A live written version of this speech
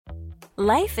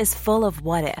Life is full of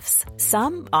what-ifs.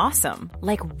 Some awesome,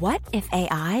 like what if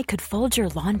AI could fold your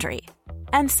laundry?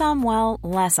 And some, well,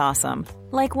 less awesome,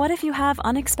 like what if you have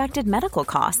unexpected medical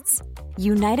costs?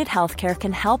 United Healthcare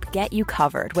can help get you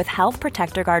covered with Health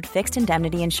Protector Guard fixed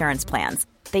indemnity insurance plans.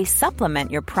 They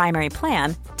supplement your primary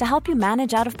plan to help you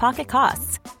manage out-of-pocket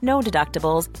costs. No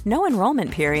deductibles, no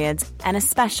enrollment periods, and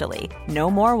especially no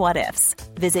more what-ifs.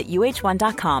 Visit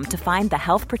uh1.com to find the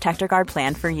Health Protector Guard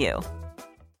plan for you.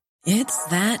 It's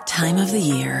that time of the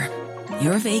year.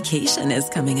 Your vacation is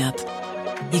coming up.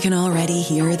 You can already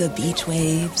hear the beach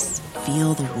waves,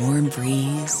 feel the warm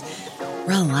breeze,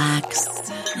 relax,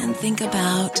 and think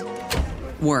about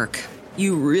work.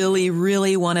 You really,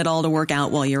 really want it all to work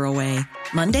out while you're away.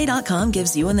 Monday.com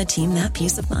gives you and the team that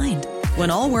peace of mind.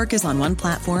 When all work is on one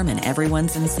platform and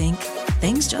everyone's in sync,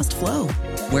 things just flow.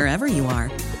 Wherever you are,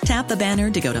 tap the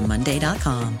banner to go to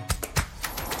Monday.com.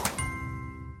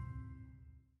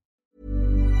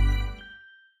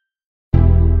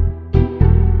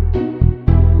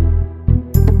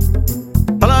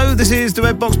 Hello, this is the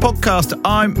Red Box Podcast.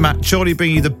 I'm Matt Chorley,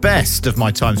 bringing you the best of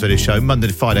my Times Radio show, Monday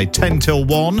to Friday, 10 till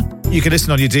 1. You can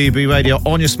listen on your DAB radio,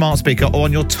 on your smart speaker, or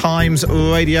on your Times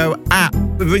Radio app.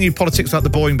 We bring you politics without the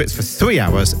boring bits for 3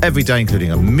 hours every day,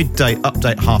 including a midday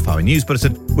update, half-hour news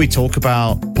bulletin. We talk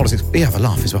about politics. We have a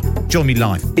laugh as well. Join me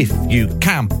live if you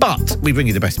can. But we bring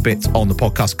you the best bits on the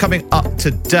podcast. Coming up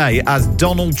today, as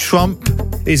Donald Trump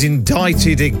is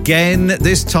indicted again,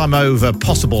 this time over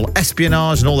possible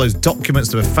espionage and all those documents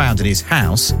that were found in his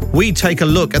house, we take a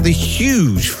look at the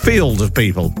huge field of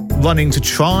people running to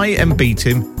try and beat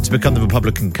him to become the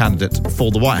Republican candidate for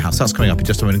the White House. That's coming up in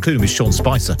just a moment, including with Sean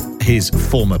Spicer, his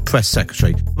former press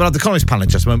secretary. We'll have the Economist panel in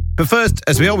just a moment. But first,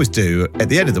 as we always do at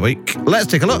the end of the week, let's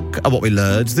take a look at what we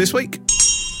learned this week.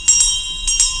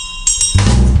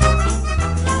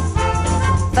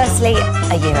 Firstly,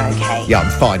 are you okay? Yeah,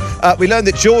 I'm fine. We learned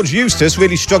that George Eustace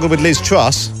really struggled with Liz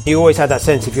Truss. You always had that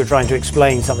sense if you're trying to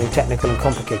explain something technical and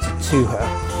complicated to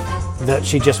her, that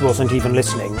she just wasn't even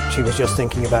listening. She was just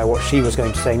thinking about what she was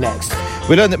going to say next.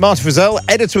 We learned that Martin Frizzell,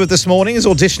 editor of This Morning, is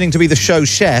auditioning to be the show's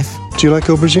chef. Do you like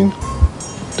aubergine?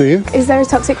 Do you? Is there a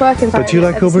toxic work environment? But do you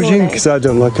like aubergine? Because I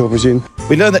don't like aubergine.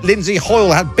 We learned that Lindsay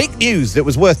Hoyle had big news that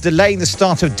was worth delaying the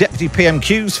start of Deputy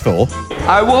PMQs for.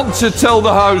 I want to tell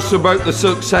the House about the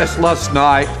success last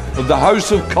night of the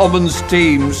House of Commons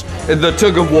teams in the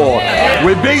tug of war.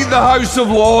 We beat the House of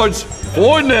Lords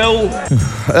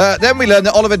 4-0. Then we learned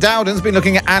that Oliver Dowden's been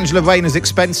looking at Angela Rayner's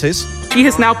expenses. She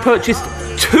has now purchased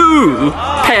 2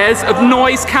 pairs of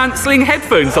noise-cancelling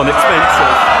headphones on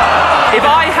expenses. If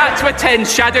I had to attend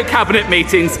shadow cabinet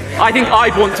meetings, I think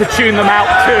I'd want to tune them out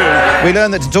too. We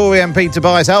learned that Tory MP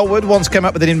Tobias Ellwood once came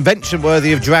up with an invention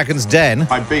worthy of Dragon's Den.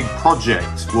 My big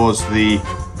project was the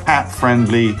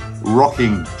cat-friendly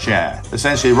rocking chair.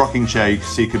 Essentially, a rocking chair you can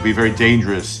see could be very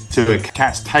dangerous to a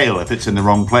cat's tail if it's in the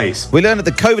wrong place. We learned that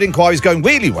the COVID inquiry is going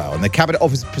really well and the Cabinet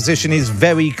Office position is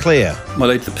very clear. My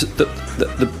lady,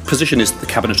 the position is the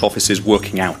Cabinet Office is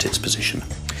working out its position.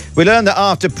 We learned that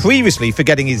after previously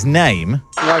forgetting his name,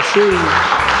 Rashid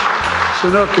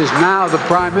Sunak is now the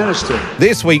Prime Minister.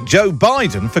 This week, Joe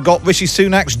Biden forgot Rishi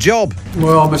Sunak's job.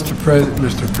 Well, Mr. President,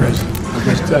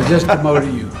 I just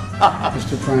demoted you.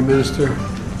 Mr. Prime Minister,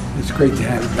 it's great to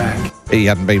have you back. He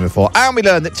hadn't been before. And we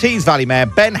learned that Tees Valley Mayor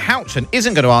Ben Houchen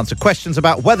isn't going to answer questions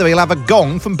about whether he'll have a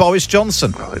gong from Boris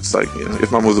Johnson. Well, it's like,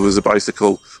 if my mother was a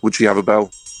bicycle, would she have a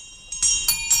bell?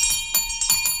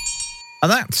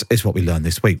 And that is what we learned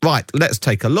this week. Right, let's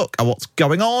take a look at what's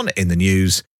going on in the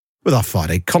news with our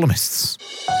Friday columnists.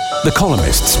 The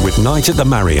columnists with Night at the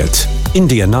Marriott,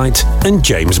 India Knight and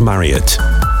James Marriott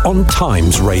on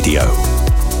Times Radio.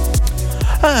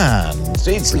 And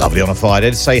it's lovely on a Friday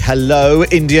to say hello,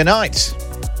 India Knight.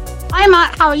 Hi,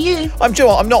 Matt. How are you? I'm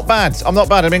not bad.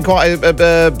 I'm in quite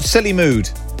a silly mood.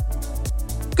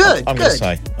 Good. I'm going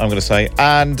to say.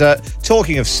 And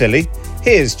talking of silly,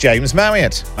 here's James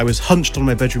Marriott. I was hunched on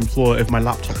my bedroom floor with my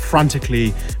laptop,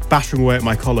 frantically battering away at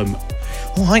my column.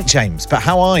 All right, James, but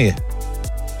how are you?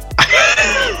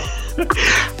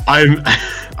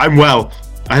 I'm well.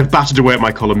 I have battered away at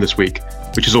my column this week,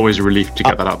 which is always a relief to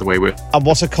get that out of the way with. And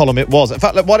what a column it was. In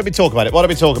fact, look, why don't we talk about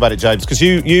it? James? Because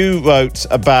you wrote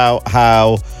about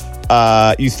how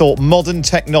you thought modern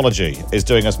technology is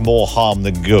doing us more harm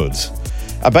than good.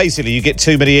 Basically, you get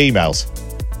too many emails.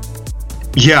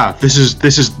 Yeah, this is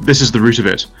the root of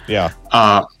it. Yeah.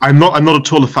 I'm not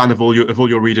at all a fan of all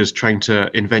your readers trying to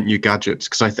invent new gadgets,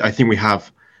 because I think we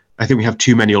have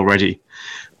too many already.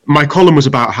 My column was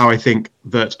about how I think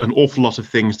that an awful lot of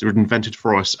things that were invented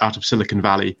for us out of Silicon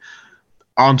Valley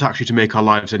aren't actually to make our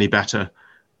lives any better,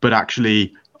 but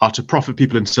actually are to profit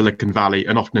people in Silicon Valley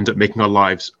and often end up making our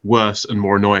lives worse and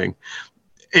more annoying.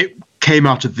 It came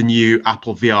out of the new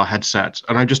Apple VR headset,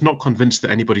 and I'm just not convinced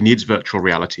that anybody needs virtual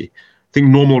reality. I think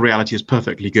normal reality is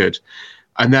perfectly good.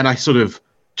 And then I sort of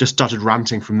just started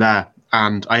ranting from there,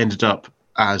 and I ended up,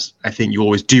 as I think you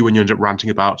always do when you end up ranting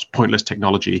about pointless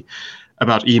technology,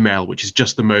 about email, which is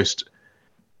just the most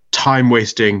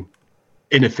time-wasting,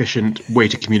 inefficient way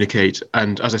to communicate.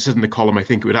 And as I said in the column, I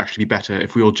think it would actually be better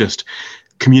if we all just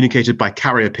communicated by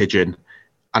carrier pigeon,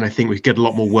 and I think we could get a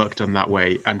lot more work done that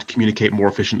way and communicate more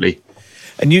efficiently.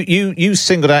 And you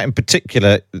singled out in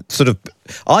particular sort of,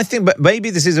 I think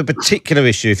maybe this is a particular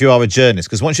issue if you are a journalist,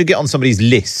 because once you get on somebody's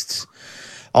lists,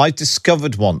 I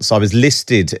discovered once I was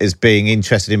listed as being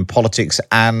interested in politics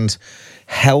and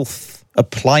health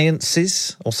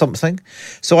appliances or something.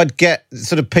 So I'd get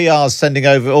sort of PRs sending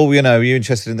over, oh, you know, you're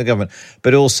interested in the government,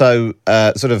 but also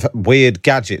sort of weird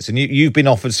gadgets. And you've been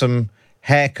offered some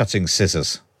hair cutting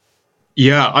scissors.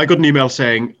 Yeah, I got an email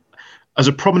saying, as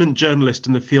a prominent journalist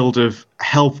in the field of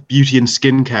health, beauty and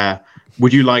skincare,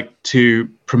 would you like to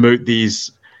promote these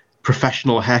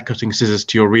professional haircutting scissors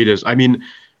to your readers? I mean,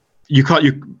 you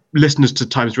listeners to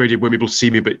Times Radio won't be able to see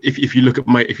me, but if you look at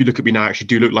me now, I actually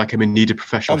do look like I'm in need of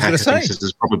professional haircutting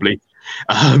scissors, probably.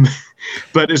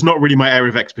 But it's not really my area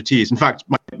of expertise. In fact,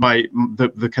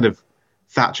 the kind of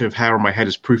thatch of hair on my head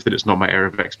is proof that it's not my area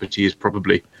of expertise,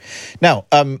 probably. Now,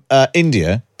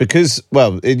 India, because,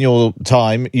 well, in your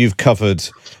time, you've covered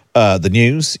the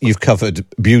news, you've covered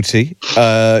beauty,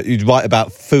 you write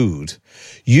about food.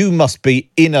 You must be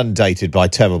inundated by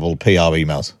terrible PR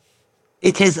emails.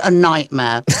 It is a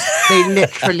nightmare. They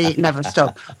literally never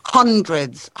stop.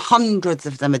 Hundreds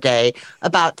of them a day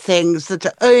about things that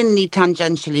are only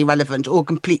tangentially relevant or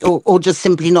complete or just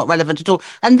simply not relevant at all.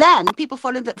 And then people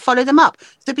follow them up.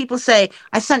 So people say,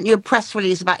 I sent you a press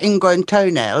release about ingrown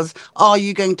toenails. Are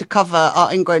you going to cover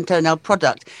our ingrown toenail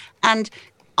product? And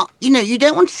you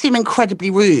don't want to seem incredibly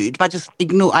rude by just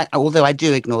although I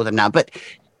do ignore them now, but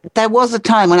there was a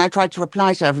time when I tried to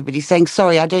reply to everybody saying,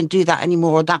 sorry, I don't do that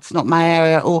anymore, or that's not my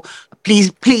area, or please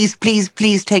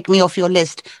take me off your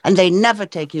list. And they never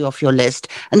take you off your list.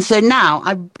 And so now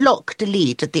I block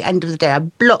delete at the end of the day. I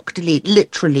block delete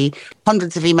literally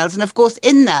hundreds of emails. And of course,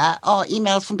 in there are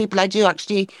emails from people I do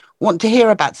actually want to hear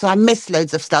about. So I miss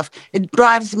loads of stuff. It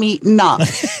drives me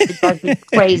nuts. It drives me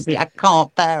crazy. I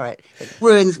can't bear it. It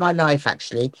ruins my life,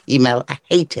 actually. Email. I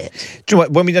hate it. Do you know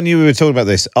what, when we were talking about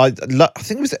this, I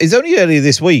think it was only earlier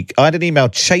this week, I had an email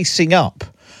chasing up,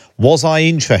 was I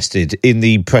interested in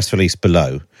the press release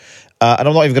below? And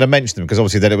I'm not even going to mention them because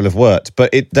obviously then it will have worked.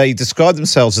 But they describe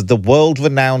themselves as the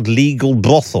world-renowned legal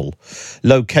brothel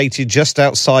located just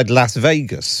outside Las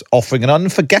Vegas, offering an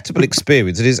unforgettable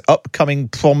experience at his upcoming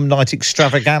prom night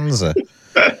extravaganza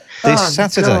this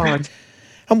Saturday. God.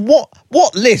 And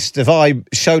what list have I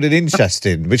showed an interest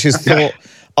in, which is thought,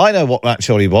 I know what Matt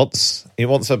Chorley wants. He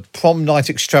wants a prom night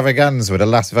extravaganza at a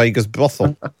Las Vegas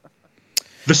brothel.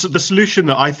 The solution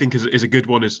that I think is a good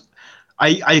one is,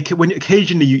 when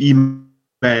occasionally you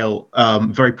email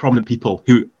very prominent people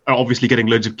who are obviously getting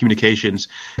loads of communications,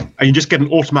 and you just get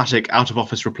an automatic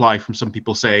out-of-office reply from some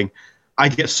people saying, I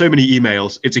get so many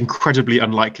emails, it's incredibly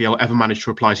unlikely I'll ever manage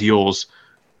to reply to yours.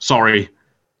 Sorry.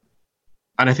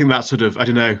 And I think that's sort of, I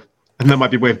don't know, and that might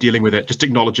be a way of dealing with it, just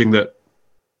acknowledging that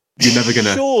you're never going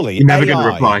to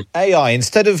reply. AI,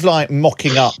 instead of like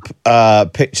mocking up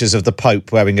pictures of the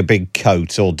Pope wearing a big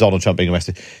coat or Donald Trump being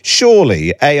arrested,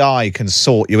 surely AI can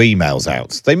sort your emails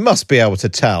out. They must be able to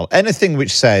tell. Anything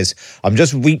which says, I'm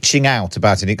just reaching out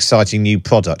about an exciting new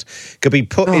product, could be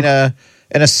put in a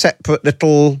separate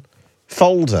little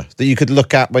folder that you could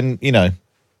look at when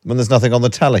there's nothing on the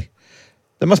telly.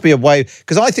 There must be a way,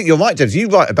 because I think you're right, James. You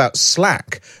write about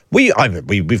Slack. We've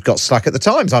got Slack at the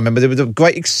Times. I remember there was a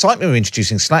great excitement of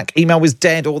introducing Slack. Email was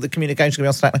dead. All the communication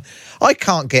was on Slack. I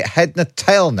can't get head and a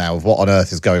tail now of what on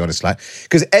earth is going on in Slack,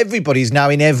 because everybody's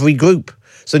now in every group,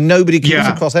 so nobody comes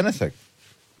across anything.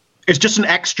 It's just an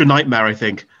extra nightmare, I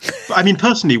think. But, I mean,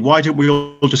 personally, why don't we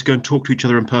all just go and talk to each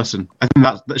other in person? I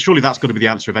think surely that's got to be the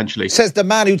answer eventually. Says the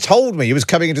man who told me he was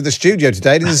coming into the studio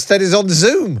today and instead is on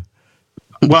Zoom.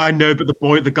 Well, I know, but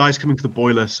the guy's coming to the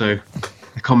boiler, so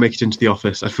I can't make it into the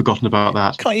office. I'd forgotten about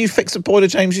that. Can't you fix the boiler,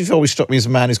 James? You've always struck me as a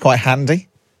man who's quite handy.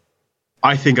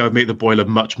 I think I would make the boiler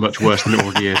much, much worse than it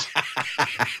already is.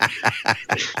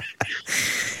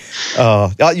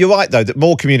 You're right, though, that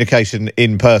more communication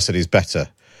in person is better.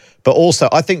 But also,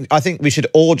 I think we should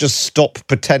all just stop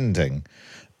pretending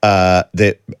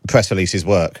that press releases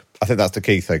work. I think that's the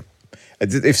key thing.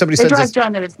 If somebody They sends drive us...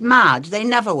 journalists mad. They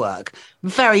never work.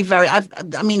 Very, very...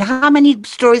 I mean, how many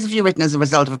stories have you written as a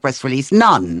result of a press release?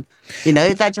 None. You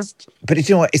know, they're just... But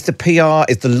you know what? It's the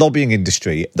PR, it's the lobbying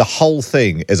industry. The whole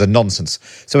thing is a nonsense.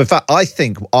 So, in fact, I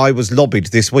think I was lobbied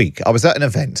this week. I was at an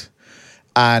event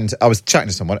and I was chatting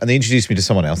to someone and they introduced me to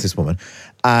someone else, this woman,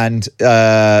 and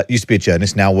used to be a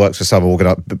journalist, now works for some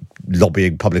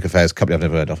lobbying public affairs company I've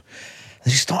never heard of.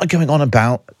 And she started going on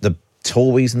about the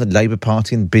Tories and the Labour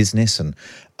Party and business and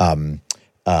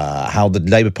how the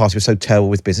Labour Party was so terrible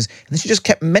with business. And then she just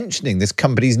kept mentioning this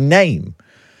company's name,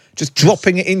 just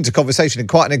dropping it into conversation in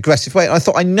quite an aggressive way. And I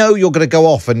thought, I know you're going to go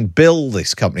off and bill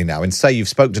this company now and say you've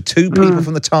spoken to two people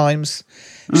from the Times.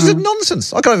 Which is a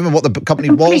nonsense. I can't even remember what the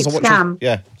company was. Or what scam.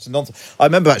 Yeah, it's a nonsense. I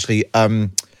remember actually,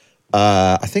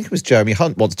 I think it was Jeremy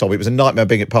Hunt once told me it was a nightmare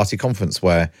being at party conference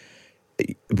where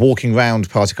walking round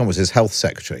party conference as health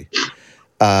secretary,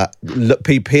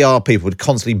 PR people would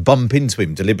constantly bump into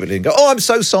him deliberately and go, "Oh, I'm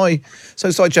so sorry,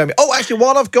 Jeremy. Oh, actually,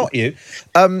 while I've got you,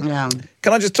 can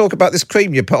I just talk about this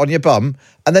cream you put on your bum?"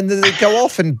 And then they'd go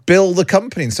off and bill the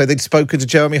company and say they'd spoken to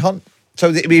Jeremy Hunt.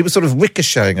 So he was sort of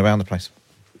ricocheting around the place.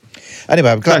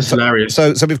 Anyway, I'm glad. That's hilarious.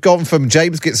 So we've gone from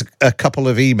James gets a couple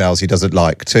of emails he doesn't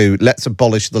like to let's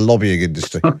abolish the lobbying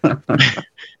industry.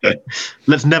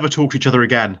 Let's never talk to each other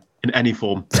again in any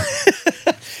form.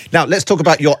 Now, let's talk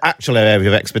about your actual area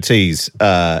of expertise,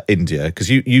 India, because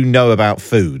you know about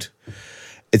food.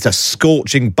 It's a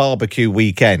scorching barbecue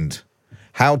weekend.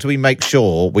 How do we make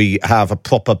sure we have a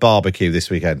proper barbecue this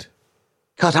weekend?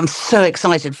 God, I'm so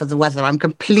excited for the weather. I'm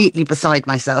completely beside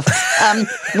myself.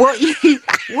 What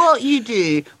you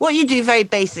do very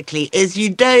basically is you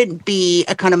don't be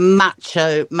a kind of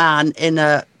macho man in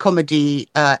a comedy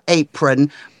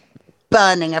apron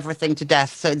burning everything to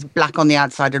death so it's black on the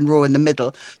outside and raw in the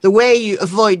middle. The way you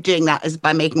avoid doing that is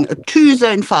by making a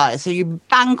 2-zone fire. So you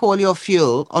bank all your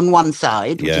fuel on one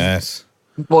side, which is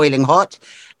boiling hot.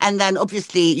 And then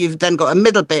obviously you've then got a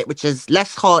middle bit, which is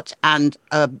less hot, and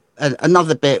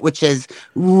another bit, which is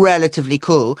relatively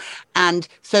cool. And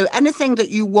so anything that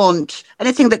you want,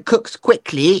 anything that cooks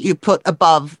quickly, you put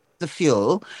above the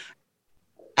fuel.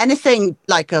 Anything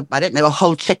like a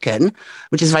whole chicken,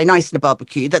 which is very nice in a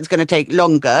barbecue, that's going to take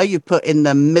longer, you put in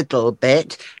the middle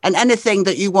bit. And anything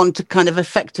that you want to kind of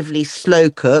effectively slow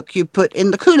cook, you put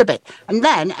in the cooler bit. And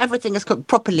then everything is cooked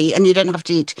properly and you don't have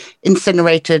to eat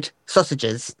incinerated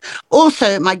sausages.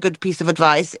 Also, my good piece of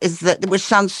advice is that, which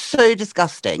sounds so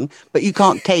disgusting, but you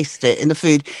can't taste it in the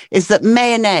food, is that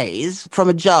mayonnaise from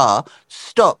a jar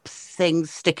stops things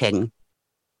sticking.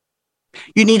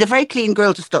 You need a very clean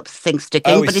grill to stop things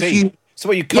sticking. Oh, but if you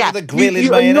cover the grill in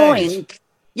mayonnaise.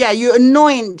 You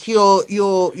anoint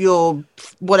your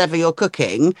whatever you're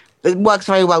cooking. It works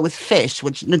very well with fish,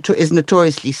 which is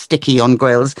notoriously sticky on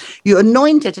grills. You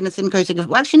anoint it in a thin coating of,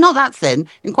 well, actually not that thin,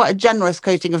 in quite a generous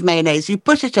coating of mayonnaise. You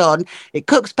put it on, it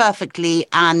cooks perfectly,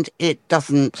 and it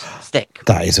doesn't stick.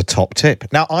 That is a top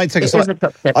tip. Now, I take a slightly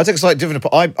different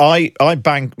approach. I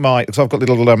bank my, because I've got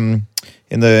little in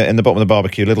the bottom of the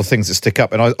barbecue, little things that stick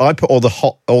up, and I put all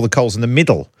the coals in the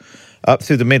middle. Up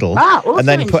through the middle, and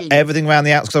then put everything around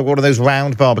the outside. Because I've got one of those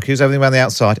round barbecues, everything around the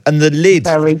outside, and the lid.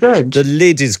 Very good. The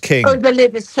lid is king. Oh, the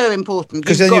lid is so important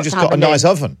because then you've just got a nice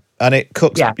oven, and it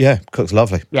cooks. Yeah, cooks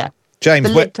lovely. Yeah, James,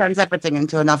 the lid turns everything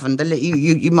into an oven. The lid,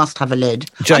 you must have a lid,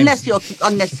 James,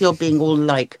 unless you're being all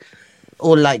like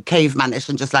cavemanish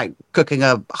and just like cooking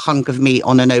a hunk of meat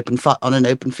on an open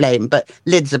flame. But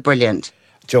lids are brilliant.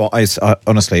 Do you know what,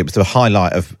 honestly, it was the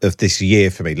highlight of this year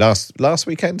for me. Last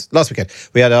weekend,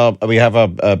 we have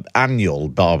our annual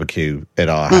barbecue in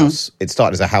our house. It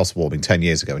started as a housewarming 10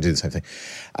 years ago and did the same thing.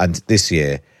 And this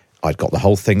year, I'd got the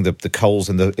whole thing, the coals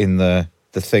in the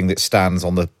thing that stands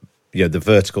on the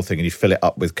vertical thing, and you fill it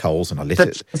up with coals, and I lit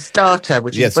it. The starter,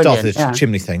 which is brilliant. The starter,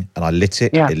 chimney thing, and I lit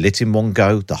it. Yeah. It lit in one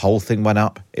go. The whole thing went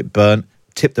up. It burnt.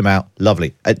 Tipped them out,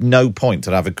 lovely. At no point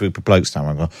did I have a group of blokes standing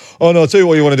around going, "Oh no, I'll tell you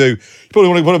what you want to do. You probably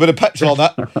want to put a bit of petrol on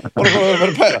that.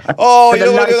 Oh, you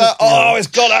don't want to do that. Oh, it's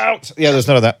got out." Yeah, there's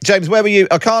none of that. James, where were you?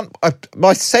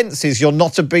 My sense is you're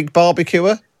not a big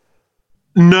barbecuer.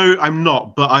 No, I'm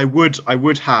not. But I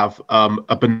would have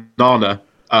a banana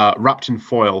wrapped in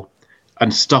foil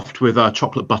and stuffed with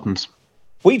chocolate buttons.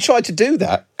 We tried to do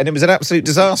that, and it was an absolute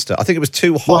disaster. I think it was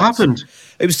too hot. What happened?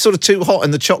 It was sort of too hot,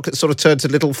 and the chocolate sort of turned to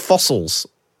little fossils.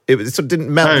 It sort of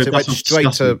didn't melt. It went straight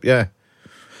disgusting.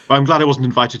 Well, I'm glad I wasn't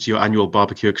invited to your annual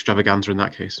barbecue extravaganza in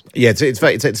that case. Yeah,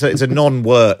 it's a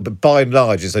non-work, but by and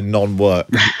large, it's a non-work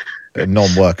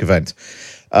event.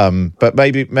 But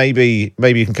maybe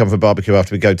you can come for a barbecue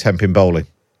after we go 10-pin bowling.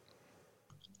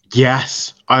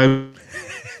 Yes,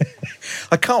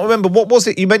 I can't remember. What was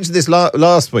it? You mentioned this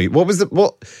last week. What was it?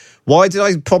 Why did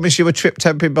I promise you a trip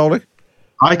tenpin bowling?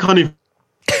 I kind of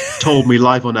told me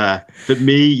live on air that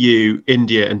me, you,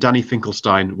 India, and Danny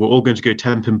Finkelstein were all going to go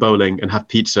tenpin bowling and have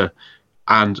pizza.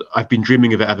 And I've been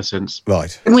dreaming of it ever since.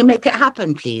 Right. Can we make it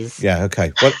happen, please? Yeah,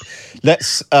 okay. Well,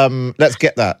 let's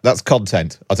get that. That's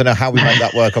content. I don't know how we make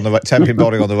that work on the tenpin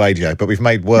bowling on the radio, but we've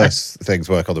made worse things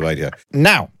work on the radio.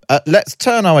 Now, let's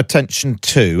turn our attention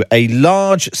to a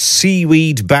large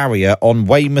seaweed barrier on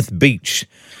Weymouth Beach,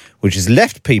 which has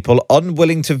left people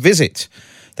unwilling to visit.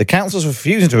 The council's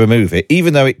refusing to remove it,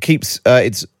 even though it keeps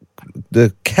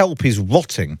the kelp is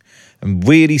rotting and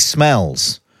really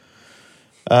smells.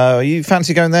 You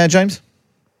fancy going there, James?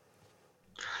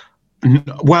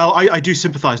 Well, I do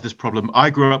sympathise with this problem. I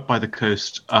grew up by the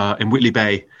coast in Whitley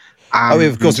Bay. And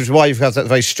of course, which is why you've had that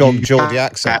very strong Geordie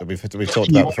accent that we've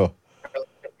talked about before.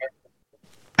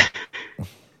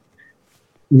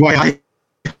 Why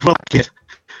but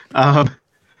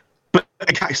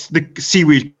the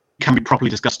seaweed can be properly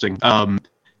disgusting. And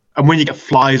when you get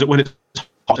flies, when it's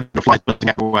hot and the flies buzzing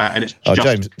everywhere, and it's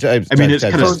James. I mean, it's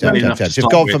kind of silly enough to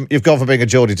start with. You've gone from being a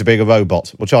Geordie to being a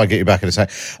robot. We'll try and get you back in a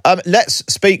second. Let's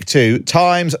speak to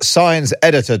Times science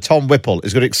editor Tom Whipple,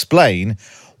 who's going to explain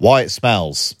why it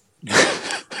smells.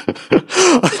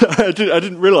 I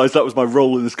didn't realise that was my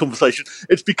role in this conversation.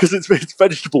 It's because it's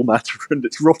vegetable matter and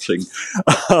it's rotting,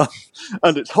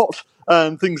 and it's hot,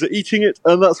 and things are eating it,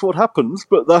 and that's what happens.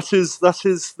 But that is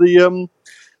the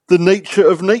nature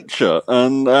of nature,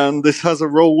 and this has a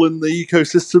role in the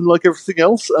ecosystem like everything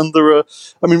else. And there are,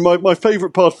 I mean, my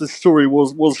favourite part of this story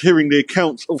was hearing the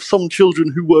accounts of some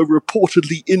children who were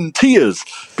reportedly in tears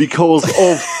because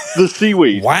of the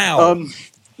seaweed. Wow.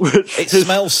 It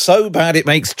smells so bad it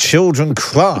makes children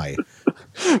cry.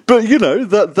 But, you know,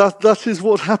 that is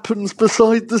what happens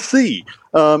beside the sea.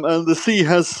 And the sea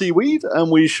has seaweed, and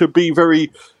we should be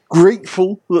very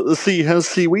grateful that the sea has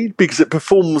seaweed because it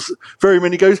performs very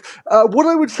many goals. What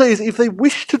I would say is if they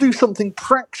wish to do something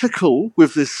practical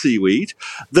with this seaweed,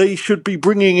 they should be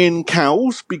bringing in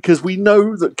cows, because we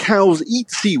know that cows eat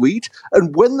seaweed,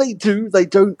 and when they do, they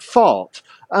don't fart.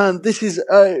 And this is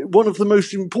one of the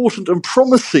most important and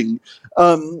promising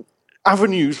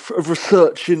avenues of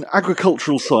research in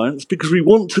agricultural science, because we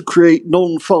want to create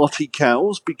non-farty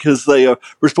cows because they are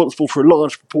responsible for a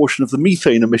large proportion of the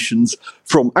methane emissions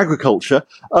from agriculture.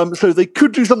 So they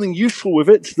could do something useful with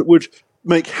it that would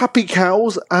make happy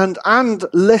cows and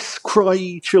less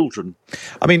cryy children.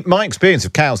 I mean, my experience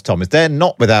of cows, Tom, is they're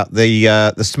not without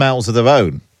the smells of their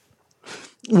own.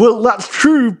 Well, that's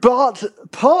true, but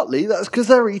partly that's because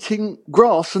they're eating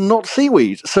grass and not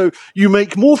seaweed. So you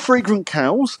make more fragrant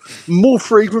cows, more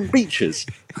fragrant beaches.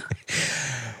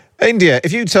 India,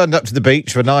 if you turned up to the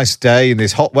beach for a nice day in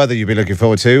this hot weather you'd be looking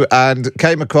forward to and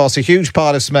came across a huge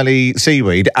pile of smelly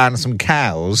seaweed and some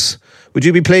cows, would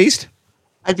you be pleased?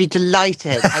 I'd be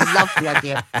delighted. I love the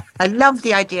idea. I love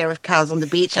the idea of cows on the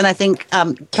beach, and I think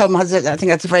Tom has it. I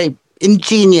think that's a very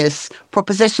ingenious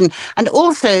proposition. And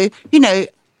also, you know,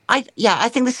 I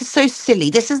think this is so silly.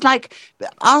 This is like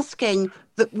asking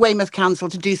the Weymouth Council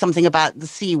to do something about the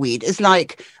seaweed is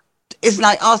like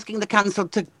asking the council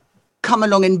to come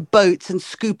along in boats and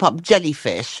scoop up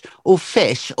jellyfish or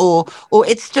fish, or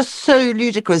it's just so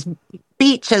ludicrous.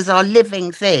 Beaches are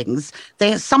living things.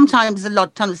 Sometimes a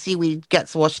ton of seaweed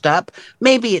gets washed up.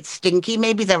 Maybe it's stinky.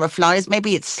 Maybe there are flies.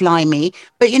 Maybe it's slimy.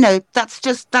 But you know, that's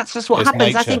just what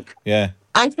happens. Nature.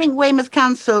 I think Weymouth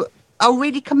Council are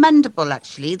really commendable.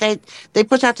 Actually, they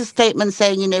put out a statement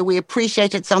saying, you know, we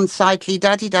appreciate it's unsightly,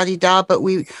 da-di-da-di-da, but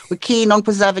we're keen on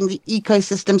preserving the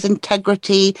ecosystem's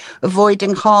integrity,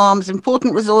 avoiding harms,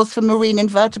 important resource for marine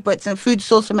invertebrates and a food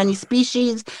source for many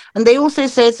species. And they also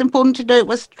say it's important to note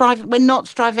we're not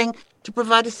striving to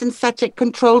provide a synthetic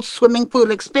controlled swimming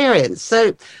pool experience.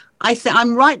 So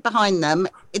I'm right behind them.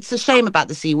 It's a shame about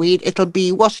the seaweed. It'll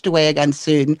be washed away again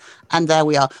soon, and there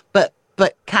we are. But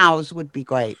cows would be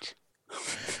great.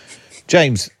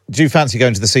 James, do you fancy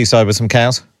going to the seaside with some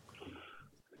cows?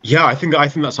 Yeah, I think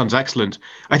that sounds excellent.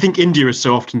 I think India is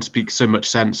so often speaks so much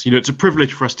sense. You know, it's a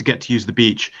privilege for us to get to use the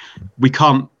beach. We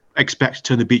can't expect to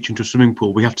turn the beach into a swimming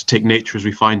pool. We have to take nature as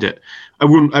we find it. I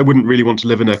wouldn't really want to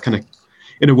live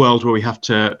in a world where we have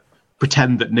to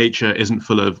pretend that nature isn't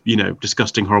full of, you know,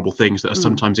 disgusting, horrible things that are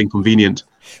sometimes inconvenient.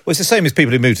 Well, it's the same as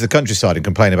people who move to the countryside and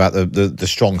complain about the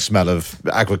strong smell of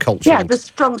agriculture. Yeah, the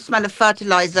strong smell of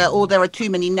fertiliser, or there are too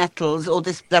many nettles, or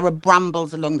there are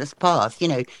brambles along this path. You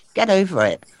know, get over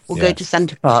it. Or go to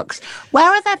Centre Parks.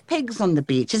 Where are there pigs on the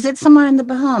beach? Is it somewhere in the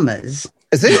Bahamas?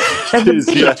 Is it?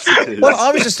 Yes, it is. Well,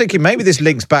 I was just thinking maybe this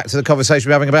links back to the conversation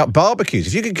we're having about barbecues.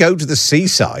 If you could go to the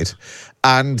seaside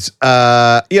and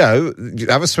you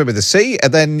have a swim in the sea,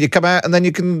 and then you come out, and then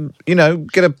you can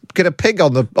get a pig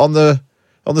on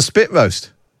the spit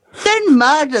roast. Don't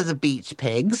murder the beach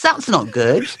pigs. That's not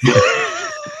good.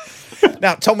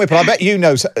 Now, Tom Whipple, I bet you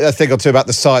know a thing or two about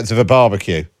the science of a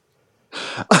barbecue.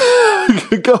 I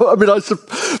mean,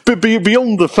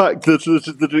 beyond the fact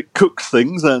that it cooks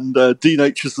things and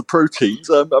denatures the proteins,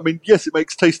 yes, it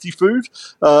makes tasty food.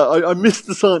 I missed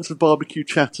the science of barbecue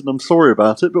chat, and I'm sorry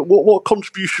about it, but what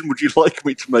contribution would you like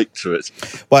me to make to it?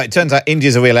 Well, it turns out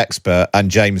India's a real expert,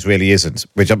 and James really isn't,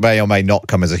 which may or may not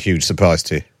come as a huge surprise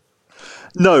to you.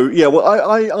 No, yeah, well,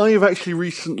 I have actually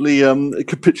recently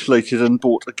capitulated and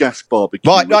bought a gas barbecue.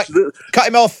 Right, cut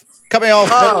him off. Cut me off.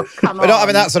 Oh, come on. We're not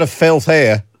having that sort of filth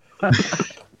here.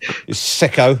 You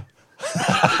sicko.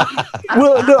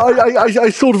 Well, no, I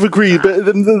sort of agree, but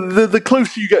the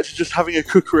closer you get to just having a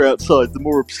cooker outside, the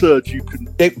more absurd you can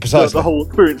the whole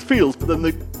experience feels. But then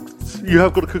you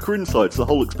have got a cooker inside, so the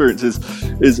whole experience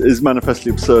is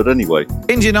manifestly absurd anyway.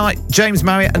 India Knight, James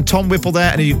Marriott and Tom Whipple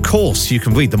there, and of course you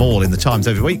can read them all in the Times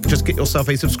every week. Just get yourself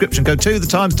a subscription. Go to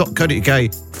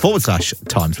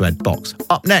thetimes.co.uk/Times Red Box.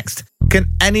 Up next, can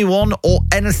anyone or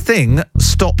anything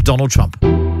stop Donald Trump?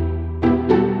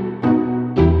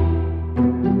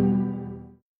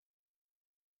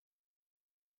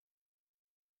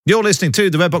 You're listening to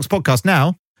the Red Box Podcast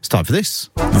now. It's time for this.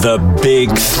 The Big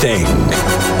Thing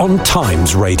on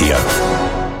Times Radio.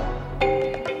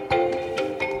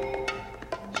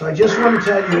 So I just want to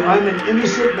tell you, I'm an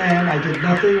innocent man. I did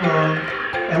nothing wrong.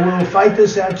 And we will fight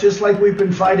this out just like we've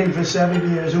been fighting for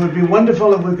 7 years. It would be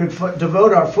wonderful if we could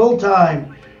devote our full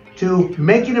time to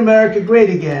making America great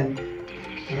again.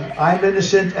 I'm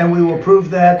innocent, and we will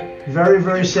prove that very,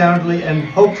 very soundly and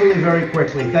hopefully very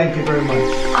quickly. Thank you very much.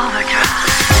 Oh, my God.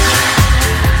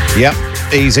 Yep,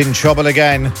 he's in trouble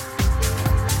again.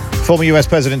 Former US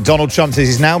President Donald Trump says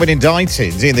he's now been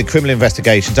indicted in the criminal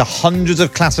investigation to hundreds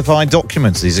of classified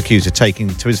documents he's accused of taking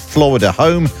to his Florida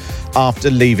home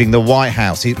after leaving the White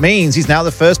House. It means he's now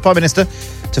the first first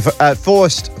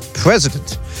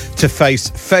president to face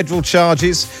federal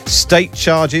charges, state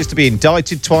charges, to be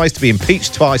indicted twice, to be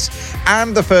impeached twice,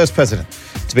 and the first president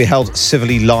to be held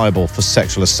civilly liable for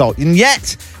sexual assault. And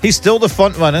yet, he's still the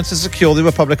front runner to secure the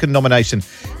Republican nomination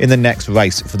in the next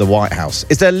race for the White House.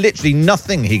 Is there literally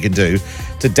nothing he can do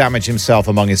to damage himself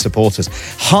among his supporters?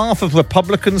 Half of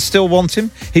Republicans still want him.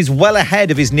 He's well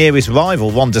ahead of his nearest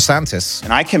rival, Ron DeSantis.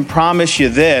 And I can promise you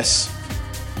this,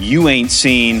 you ain't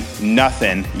seen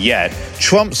nothing yet.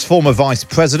 Trump's former vice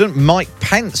president, Mike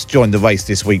Pence, joined the race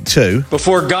this week too.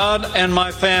 Before God and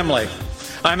my family,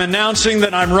 I'm announcing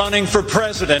that I'm running for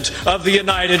president of the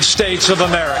United States of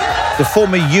America. The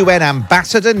former UN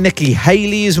ambassador, Nikki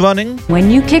Haley, is running.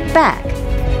 When you kick back,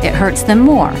 it hurts them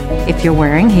more if you're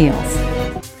wearing heels.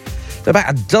 There are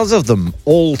about a dozen of them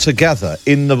all together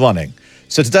in the running.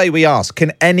 So today we ask,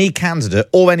 can any candidate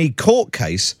or any court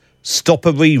case stop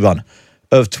a rerun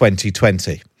of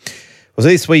 2020? Well,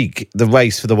 this week, the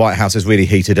race for the White House has really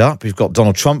heated up. We've got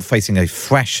Donald Trump facing a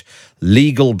fresh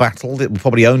legal battle that will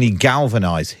probably only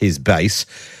galvanise his base.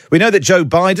 We know that Joe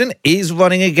Biden is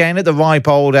running again at the ripe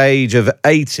old age of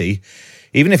 80,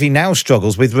 even if he now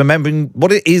struggles with remembering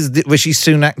what it is that Rishi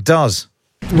Sunak does.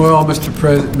 Well, Mr.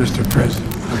 President,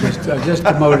 I just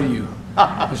demoted you,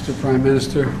 Mr. Prime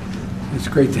Minister. It's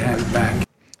great to have you back.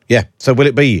 Yeah, so will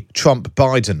it be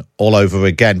Trump-Biden all over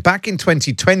again? Back in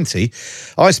 2020,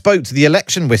 I spoke to the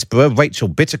election whisperer Rachel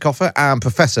Bittercoffer and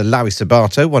Professor Larry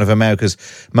Sabato, one of America's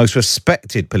most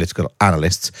respected political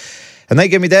analysts, and they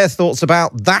gave me their thoughts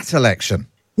about that election.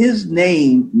 His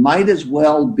name might as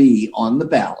well be on the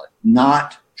ballot,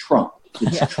 not Trump.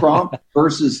 It's Trump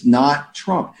versus not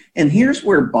Trump. And here's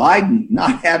where Biden,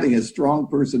 not having a strong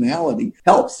personality,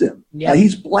 helps him. Yep.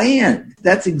 He's bland.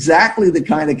 That's exactly the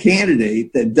kind of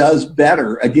candidate that does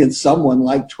better against someone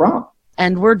like Trump.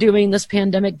 And we're doing this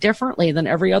pandemic differently than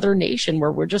every other nation,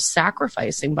 where we're just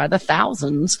sacrificing by the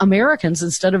thousands Americans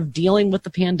instead of dealing with the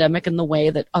pandemic in the way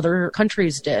that other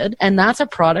countries did. And that's a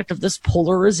product of this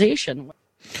polarization.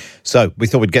 So we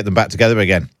thought we'd get them back together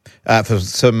again for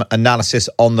some analysis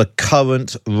on the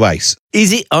current race.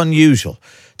 Is it unusual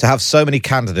to have so many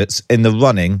candidates in the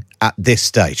running at this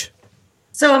stage?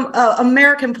 So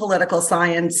American political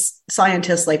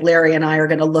scientists like Larry and I are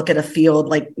going to look at a field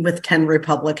like with 10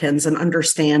 Republicans and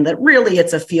understand that really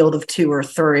it's a field of 2 or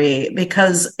 3,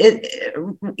 because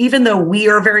even though we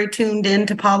are very tuned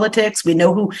into politics, we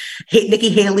know who Nikki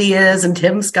Haley is and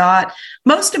Tim Scott,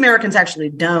 most Americans actually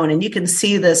don't. And you can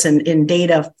see this in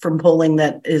data from polling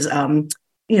that is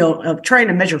trying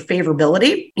to measure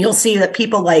favorability, you'll see that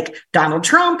people like Donald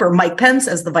Trump or Mike Pence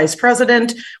as the vice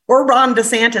president, or Ron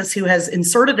DeSantis, who has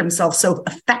inserted himself so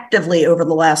effectively over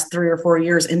the last 3 or 4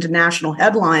 years into national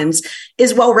headlines,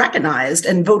 is well recognized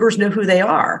and voters know who they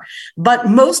are. But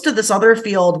most of this other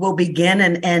field will begin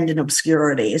and end in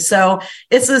obscurity. So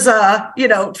this is,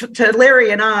 to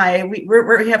Larry and I, we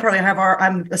probably have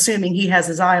I'm assuming he has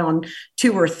his eye on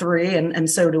 2 or 3, and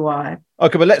so do I.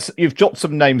 Okay, but you've dropped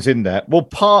some names in there. We'll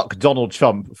park Donald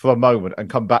Trump for a moment and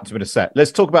come back to him in a sec.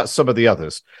 Let's talk about some of the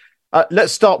others.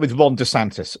 Let's start with Ron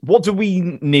DeSantis. What do we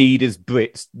need as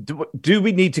Brits? Do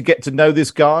we need to get to know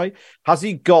this guy? Has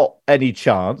he got any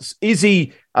chance? Is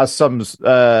he, as some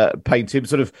paint him,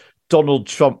 sort of Donald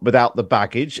Trump without the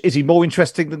baggage? Is he more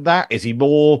interesting than that? Is he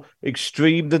more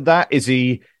extreme than that? Is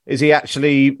he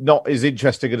actually not as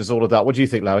interesting as all of that? What do you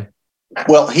think, Larry?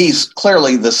 Well, he's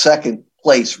clearly the second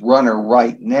place runner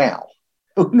right now.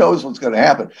 Who knows what's going to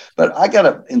happen? But I got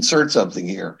to insert something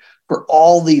here. For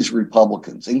all these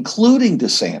Republicans, including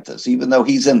DeSantis, even though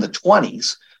he's in the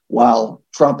 20s, while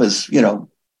Trump is,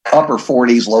 upper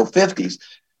 40s, low 50s,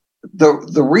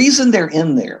 the reason they're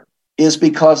in there is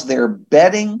because they're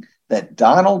betting that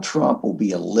Donald Trump will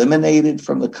be eliminated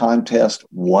from the contest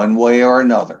one way or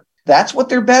another. That's what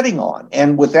they're betting on.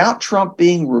 And without Trump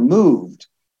being removed,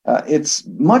 it's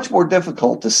much more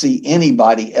difficult to see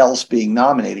anybody else being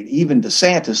nominated, even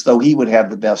DeSantis, though he would have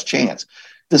the best chance.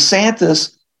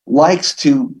 DeSantis likes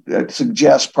to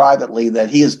suggest privately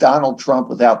that he is Donald Trump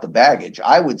without the baggage.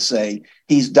 I would say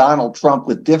he's Donald Trump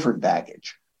with different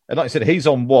baggage. And like I said, he's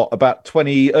on about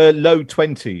 20, low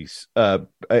 20s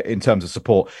in terms of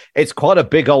support. It's quite a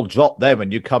big old drop there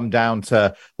when you come down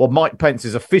to, Mike Pence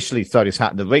is officially thrown his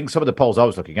hat in the ring. Some of the polls I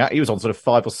was looking at, he was on sort of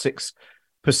 5 or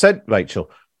 6%, Rachel.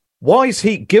 Why is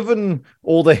he, given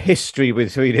all the history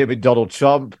between him and Donald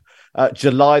Trump,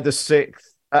 July the 6th,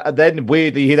 and then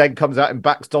weirdly, he then comes out and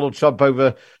backs Donald Trump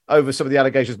over some of the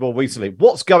allegations more recently.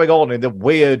 What's going on in the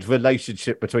weird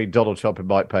relationship between Donald Trump and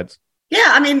Mike Pence? Yeah,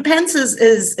 I mean, Pence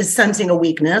is sensing a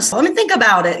weakness. Let me think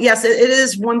about it. Yes, it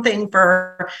is one thing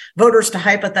for voters to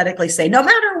hypothetically say, no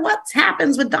matter what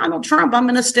happens with Donald Trump, I'm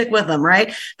going to stick with him,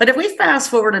 right? But if we fast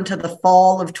forward into the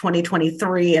fall of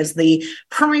 2023, as the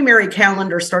primary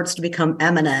calendar starts to become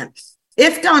imminent,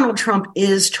 if Donald Trump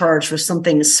is charged with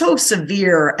something so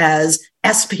severe as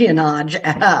espionage,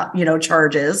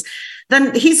 charges,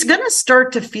 then he's going to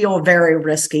start to feel very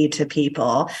risky to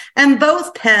people. And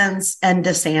both Pence and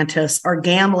DeSantis are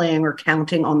gambling or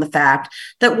counting on the fact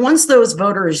that once those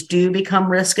voters do become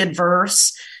risk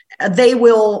adverse, they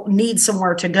will need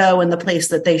somewhere to go. And the place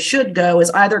that they should go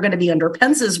is either going to be under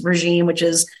Pence's regime, which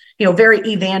is very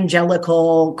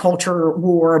evangelical culture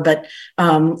war, but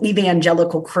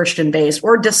evangelical Christian based,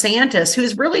 or DeSantis,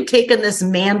 who's really taken this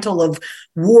mantle of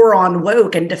war on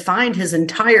woke and defined his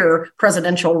entire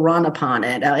presidential run upon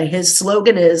it. His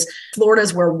slogan is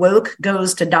Florida's where woke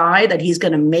goes to die, that he's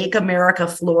going to make America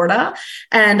Florida.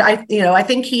 And I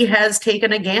think he has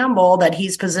taken a gamble that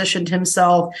he's positioned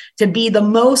himself to be the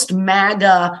most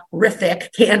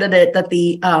MAGA-rific candidate that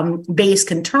the base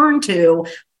can turn to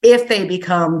if they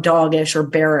become doggish or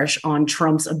bearish on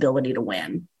Trump's ability to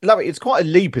win. Larry, it's quite a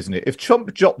leap, isn't it? If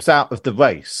Trump drops out of the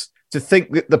race, to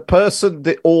think that the person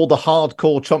that all the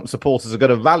hardcore Trump supporters are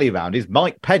going to rally around is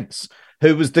Mike Pence,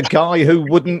 who was the guy who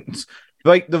wouldn't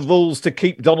break the rules to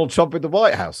keep Donald Trump in the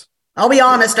White House. I'll be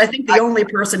honest, I think the only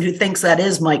person who thinks that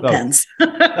is Mike Pence.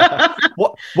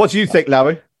 What do you think,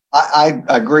 Larry? I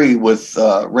agree with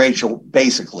Rachel,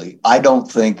 basically. I don't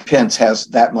think Pence has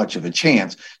that much of a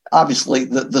chance. Obviously,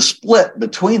 the split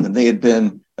between them, they had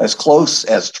been as close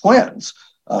as twins,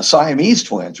 Siamese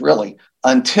twins, really,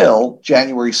 until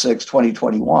January 6,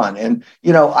 2021. And,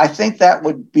 I think that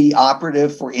would be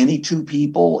operative for any two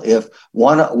people. If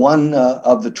one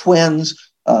of the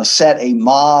twins set a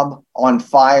mob on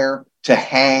fire to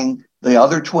hang the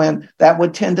other twin, that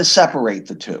would tend to separate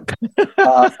the two.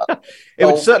 It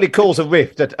would certainly cause a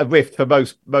rift for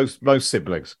most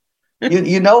siblings.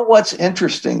 You know what's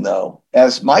interesting, though,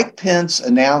 as Mike Pence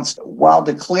announced while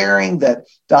declaring that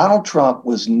Donald Trump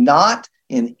was not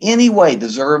in any way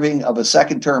deserving of a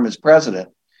second term as president,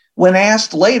 when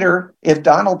asked later if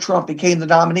Donald Trump became the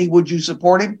nominee, would you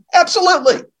support him?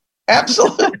 Absolutely.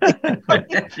 Absolutely.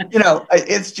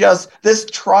 It's just this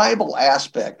tribal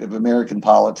aspect of American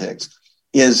politics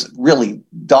is really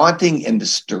daunting and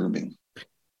disturbing.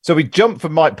 So we jump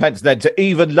from Mike Pence then to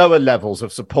even lower levels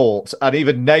of support and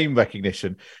even name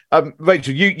recognition.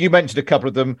 Rachel, you mentioned a couple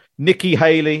of them. Nikki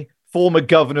Haley, former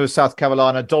governor of South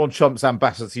Carolina, Donald Trump's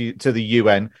ambassador to the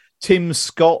UN. Tim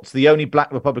Scott, the only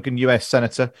black Republican US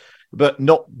senator. but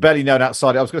not barely known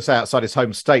outside. I was going to say outside his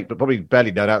home state, but probably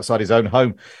barely known outside his own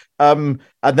home. And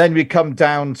then we come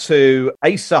down to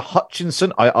Asa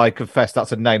Hutchinson. I confess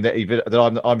that's a name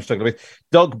that I'm struggling with.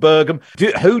 Doug Burgum.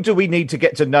 Who do we need to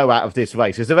get to know out of this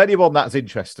race? Is there anyone that's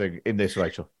interesting in this,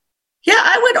 Rachel? Yeah,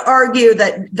 I would argue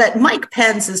that Mike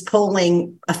Pence is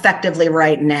polling effectively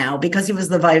right now because he was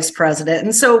the vice president.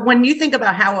 And so when you think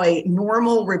about how a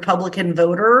normal Republican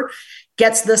voter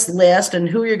gets this list and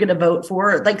who you're going to vote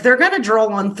for, like they're going to draw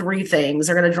on three things.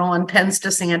 They're going to draw on Pence,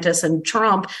 DeSantis, and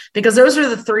Trump because those are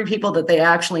the three people that they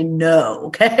actually know.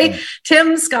 Okay.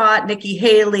 Tim Scott, Nikki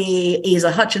Haley,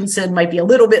 Asa Hutchinson might be a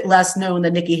little bit less known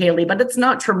than Nikki Haley, but it's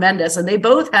not tremendous. And they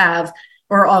both have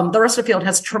the rest of the field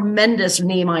has tremendous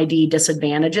name ID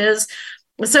disadvantages.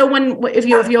 So if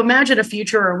you imagine a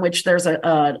future in which there's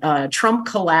a Trump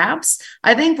collapse,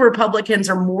 I think Republicans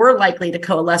are more likely to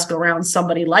coalesce around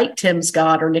somebody like Tim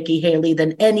Scott or Nikki Haley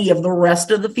than any of the rest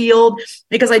of the field,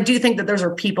 because I do think that those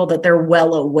are people that they're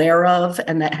well aware of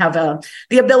and that have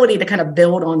the ability to kind of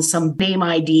build on some name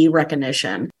ID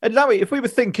recognition. And Larry, if we were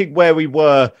thinking where we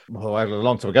were a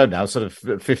long time ago now, sort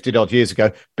of 50 odd years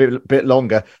ago, bit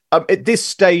longer, at this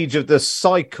stage of the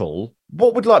cycle,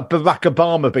 what would like Barack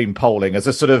Obama been polling as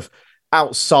a sort of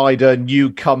outsider,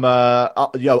 newcomer,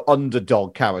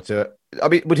 underdog character? I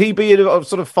mean, would he be at a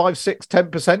sort of 5, 6,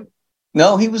 10%?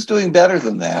 No, he was doing better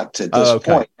than that at this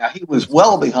point. Now, he was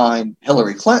well behind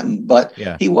Hillary Clinton, but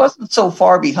he wasn't so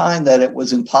far behind that it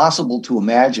was impossible to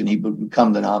imagine he would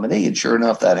become the nominee. And sure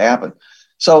enough, that happened.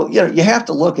 So, you have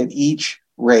to look at each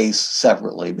race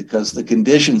separately because the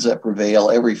conditions that prevail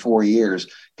every 4 years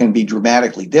can be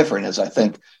dramatically different, as I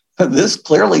think this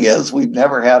clearly is. We've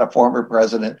never had a former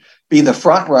president be the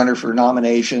front runner for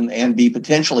nomination and be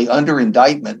potentially under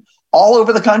indictment all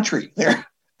over the country.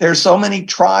 There's so many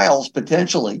trials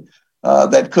potentially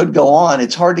that could go on.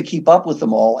 It's hard to keep up with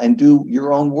them all and do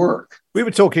your own work. We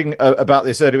were talking about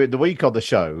this earlier in the week on the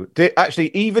show.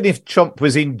 Actually, even if Trump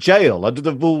was in jail, under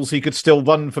the rules, he could still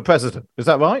run for president. Is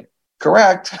that right?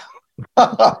 Correct.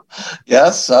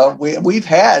 Yes, we've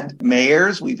had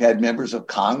mayors, we've had members of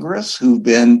Congress who've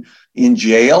been in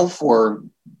jail for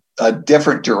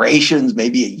different durations,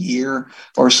 maybe a year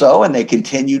or so, and they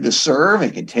continue to serve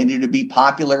and continue to be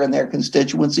popular in their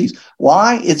constituencies.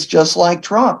 Why? It's just like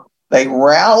Trump. They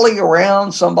rally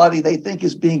around somebody they think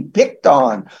is being picked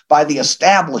on by the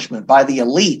establishment, by the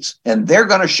elites, and they're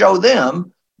going to show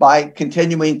them by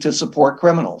continuing to support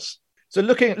criminals. So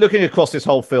looking across this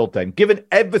whole field then, given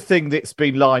everything that's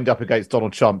been lined up against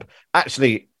Donald Trump,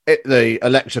 actually at the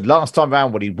election last time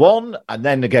around when he won and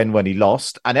then again when he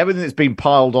lost, and everything that's been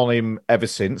piled on him ever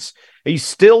since, he's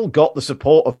still got the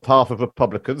support of half of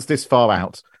Republicans this far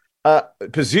out.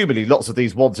 Presumably lots of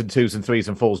these 1s and 2s and 3s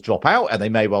and 4s drop out and they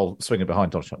may well swing it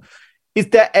behind Donald Trump. Is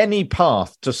there any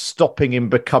path to stopping him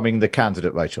becoming the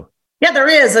candidate, Rachel? Yeah, there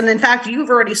is. And in fact, you've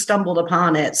already stumbled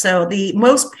upon it. So the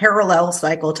most parallel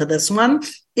cycle to this one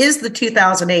is the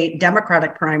 2008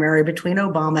 Democratic primary between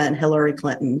Obama and Hillary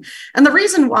Clinton. And the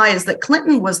reason why is that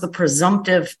Clinton was the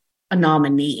presumptive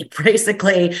nominee,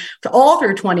 basically, all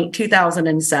through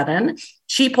 2007.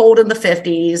 She polled in the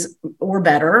 50s or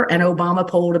better, and Obama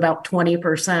polled about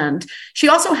 20%. She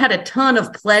also had a ton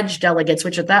of pledged delegates,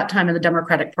 which at that time in the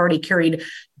Democratic Party carried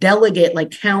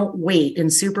count weight in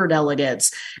super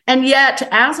delegates. And yet,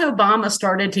 as Obama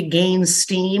started to gain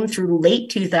steam through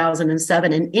late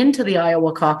 2007 and into the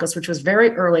Iowa caucus, which was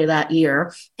very early that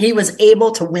year, he was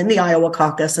able to win the Iowa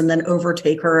caucus and then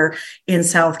overtake her in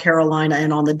South Carolina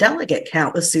and on the delegate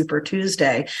count with Super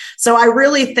Tuesday. So I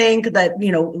really think that,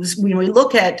 when we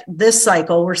look at this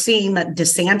cycle, we're seeing that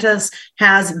DeSantis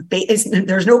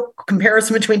there's no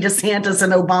comparison between DeSantis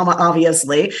and Obama,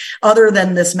 obviously, other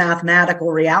than this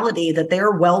mathematical reality that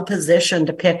they're well positioned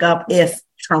to pick up if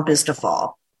Trump is to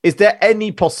fall. Is there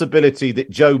any possibility that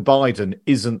Joe Biden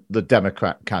isn't the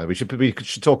Democrat candidate? We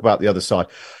should talk about the other side,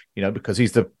 because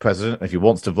he's the president. If he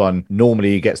wants to run,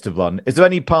 normally he gets to run. Is there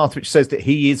any path which says that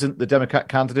he isn't the Democrat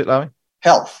candidate, Larry?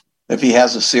 Health. If he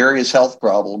has a serious health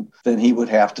problem, then he would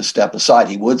have to step aside.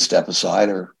 He would step aside,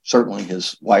 or certainly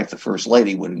his wife, the first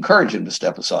lady, would encourage him to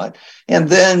step aside. And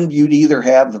then you'd either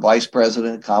have the vice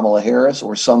president, Kamala Harris,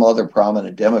 or some other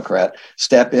prominent Democrat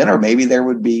step in, or maybe there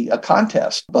would be a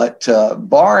contest. But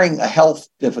barring a health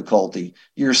difficulty,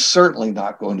 you're certainly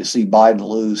not going to see Biden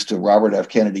lose to Robert F.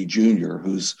 Kennedy Jr.,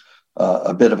 who's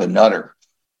a bit of a nutter,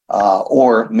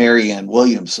 or Marianne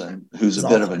Williamson, who's a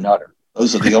bit of a nutter.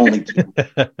 Those are the only two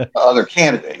other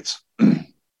candidates.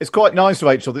 It's quite nice,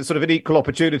 Rachel, that sort of in equal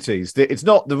opportunities. It's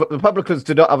not the Republicans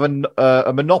do not have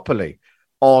a monopoly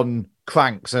on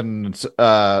cranks and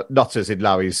nutters in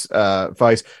Larry's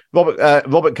phrase.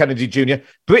 Robert Kennedy Jr.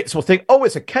 Brits will think, oh,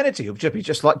 it's a Kennedy who'll be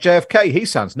just like JFK. He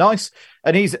sounds nice.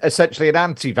 And he's essentially an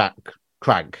anti-vax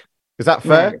crank. Is that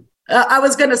fair? Right. I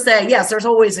was going to say, yes, there's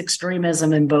always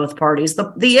extremism in both parties.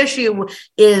 The issue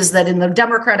is that in the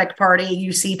Democratic Party,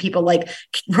 you see people like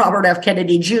Robert F.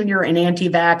 Kennedy Jr., an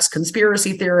anti-vax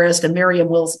conspiracy theorist, and Marianne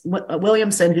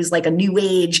Williamson, who's like a new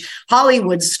age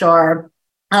Hollywood star.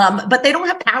 But they don't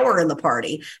have power in the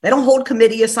party. They don't hold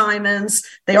committee assignments.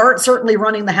 They aren't certainly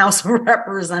running the House of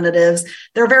Representatives.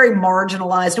 They're very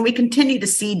marginalized. And we continue to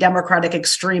see Democratic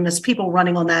extremists, people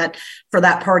running on that for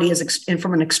that party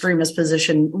from an extremist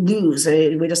position lose.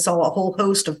 We just saw a whole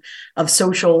host of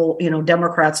social,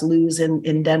 Democrats lose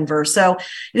in Denver. So,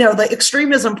 the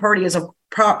extremism party is a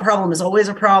problem, is always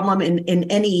a problem in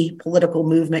any political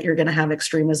movement. You're going to have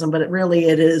extremism, but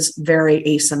it is very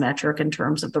asymmetric in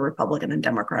terms of the Republican and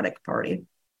Democratic Party.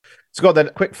 So, got then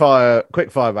quick fire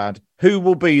round. Who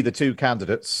will be the two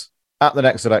candidates at the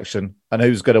next election, and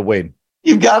who's going to win?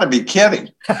 You've got to be kidding.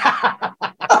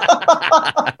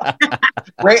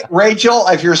 Rachel,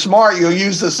 if you're smart, you'll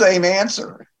use the same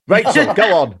answer. Rachel,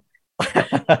 go on.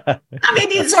 I mean,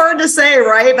 it's hard to say,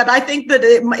 right? But I think that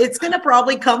it's going to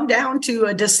probably come down to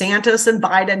a DeSantis and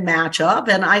Biden matchup.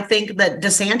 And I think that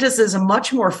DeSantis is a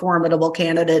much more formidable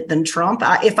candidate than Trump.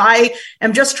 If I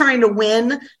am just trying to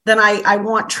win, then I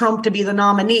want Trump to be the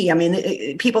nominee. I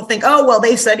mean, people think, oh, well,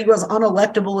 they said he was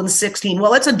unelectable in 2016.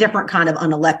 Well, it's a different kind of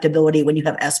unelectability when you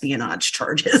have espionage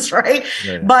charges, right?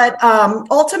 Yeah. But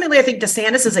ultimately, I think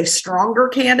DeSantis is a stronger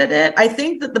candidate. I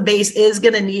think that the base is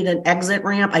going to need an exit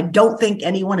ramp. I don't think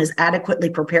anyone is adequately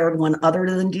prepared one other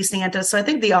than DeSantis. So I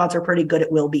think the odds are pretty good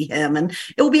it will be him. And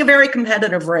it will be a very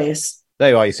competitive race.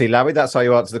 There you are. You see, Larry, that's how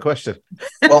you answer the question.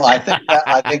 Well, I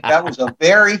think that was a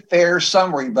very fair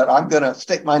summary, but I'm going to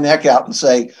stick my neck out and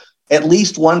say at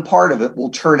least one part of it will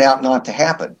turn out not to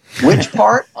happen. Which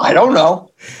part? I don't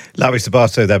know. Larry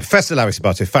Sabato there. Professor Larry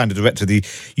Sabato, founder director of the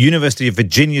University of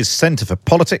Virginia's Centre for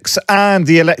Politics, and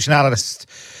the election analyst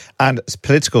and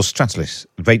political strategist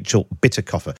Rachel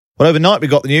Bitterkoffer. Well, overnight we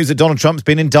got the news that Donald Trump's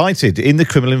been indicted in the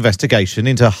criminal investigation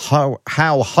into how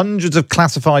hundreds of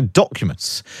classified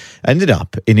documents ended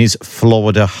up in his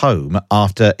Florida home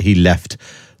after he left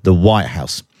the White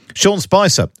House. Sean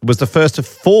Spicer was the first of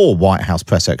 4 White House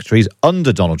press secretaries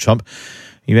under Donald Trump.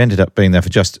 He ended up being there for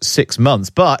just 6 months,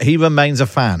 but he remains a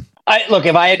fan. Look,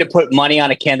 if I had to put money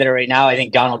on a candidate right now, I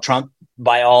think Donald Trump,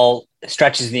 by all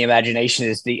stretches of the imagination,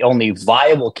 is the only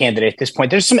viable candidate at this point.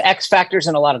 There's some X factors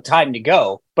and a lot of time to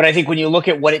go. But I think when you look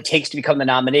at what it takes to become the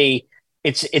nominee,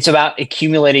 it's about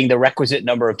accumulating the requisite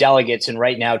number of delegates. And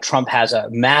right now, Trump has a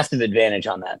massive advantage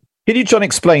on that. Can you try and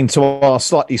explain to our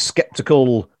slightly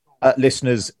skeptical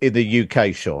listeners in the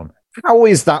UK, Sean, how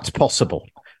is that possible?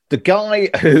 The guy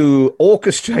who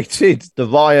orchestrated the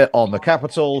riot on the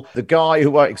Capitol, the guy who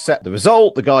won't accept the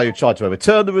result, the guy who tried to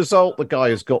overturn the result, the guy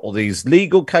who's got all these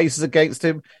legal cases against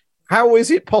him. How is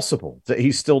it possible that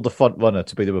he's still the front runner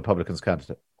to be the Republicans'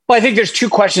 candidate? Well, I think there's 2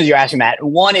 questions you're asking, Matt.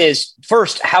 One is,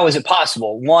 first, how is it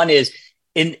possible? One is,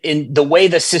 in the way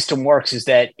the system works is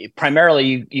that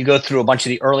primarily you go through a bunch of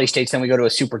the early states, then we go to a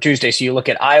Super Tuesday. So you look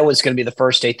at Iowa's going to be the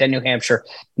first state, then New Hampshire,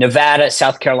 Nevada,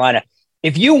 South Carolina.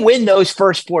 If you win those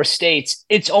first 4 states,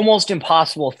 it's almost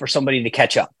impossible for somebody to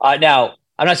catch up. Now,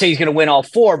 I'm not saying he's going to win all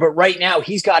 4, but right now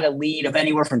he's got a lead of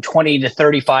anywhere from 20 to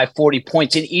 35, 40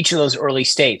 points in each of those early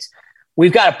states.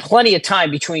 We've got plenty of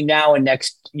time between now and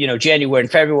next, January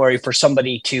and February for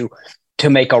somebody to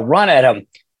make a run at him.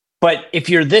 But if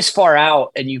you're this far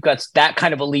out and you've got that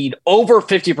kind of a lead over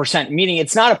 50%, meaning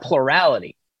it's not a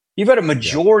plurality, you've got a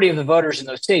majority of the voters in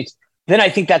those states, then I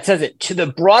think that says it. To the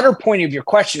broader point of your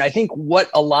question, I think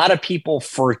what a lot of people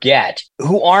forget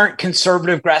who aren't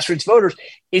conservative grassroots voters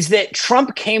is that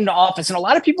Trump came to office and a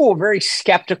lot of people were very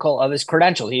skeptical of his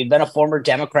credentials. He had been a former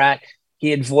Democrat.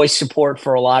 He had voiced support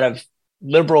for a lot of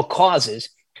liberal causes,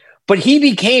 but he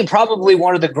became probably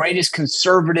one of the greatest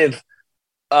conservative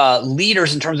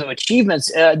leaders in terms of achievements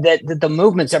that the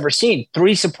movement's ever seen.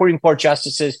 3 Supreme Court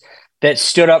justices that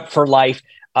stood up for life.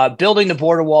 Building the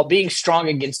border wall, being strong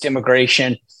against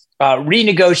immigration,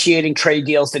 renegotiating trade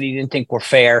deals that he didn't think were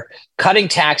fair, cutting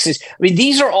taxes. I mean,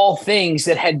 these are all things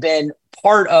that had been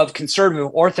part of conservative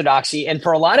orthodoxy. And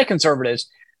for a lot of conservatives,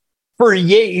 for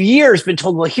years been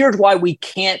told, well, here's why we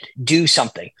can't do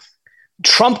something.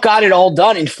 Trump got it all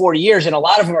done in 4 years. And a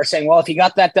lot of them are saying, well, if he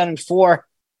got that done in 4,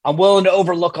 I'm willing to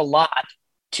overlook a lot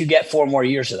to get 4 more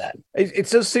years of that. It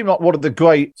does seem like one of the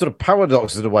great sort of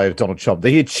paradoxes in a way of Donald Trump.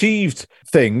 He achieved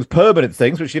things, permanent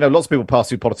things, which, lots of people pass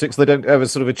through politics. They don't ever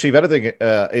sort of achieve anything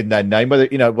in their name,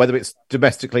 whether it's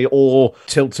domestically or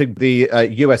tilting the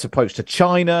US approach to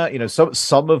China,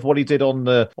 some of what he did on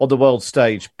the world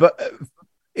stage. But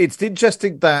it's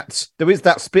interesting that there is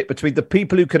that split between the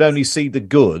people who can only see the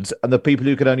good and the people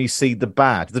who can only see the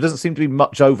bad. There doesn't seem to be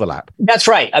much overlap. That's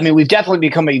right. I mean, we've definitely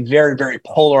become a very, very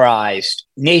polarized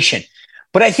nation.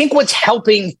 But I think what's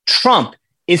helping Trump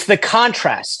is the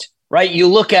contrast, right? You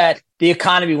look at the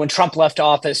economy. When Trump left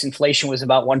office, inflation was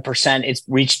about 1%. It's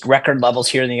reached record levels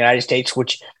here in the United States,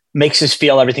 which makes us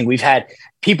feel everything. We've had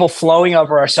people flowing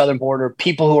over our southern border,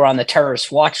 people who are on the terrorist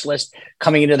watch list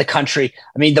coming into the country.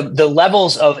 I mean, the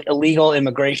levels of illegal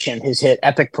immigration has hit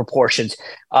epic proportions.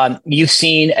 You've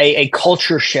seen a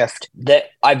culture shift that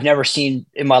I've never seen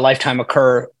in my lifetime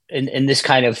occur in this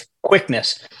kind of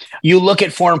quickness. You look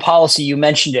at foreign policy, you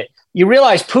mentioned it. You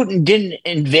realize Putin didn't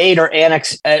invade or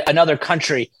annex another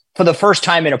country for the first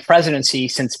time in a presidency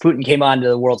since Putin came onto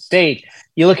the world stage.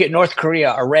 You look at North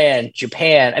Korea, Iran,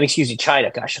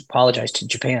 China. Gosh, I apologize to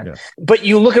Japan. Yeah. But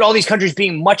you look at all these countries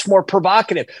being much more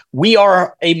provocative. We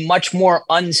are a much more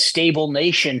unstable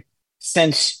nation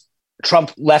since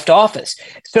Trump left office.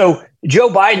 So Joe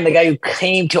Biden, the guy who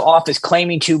came to office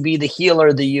claiming to be the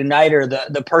healer, the uniter,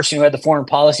 the person who had the foreign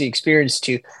policy experience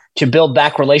to build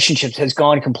back relationships, has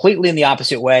gone completely in the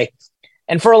opposite way.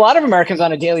 And for a lot of Americans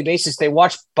on a daily basis, they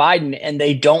watch Biden and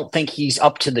they don't think he's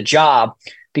up to the job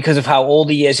because of how old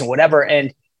he is and whatever.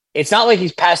 And it's not like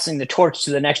he's passing the torch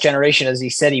to the next generation as he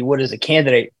said he would as a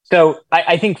candidate. So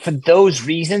I think for those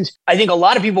reasons, I think a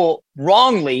lot of people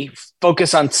wrongly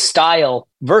focus on style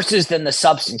versus than the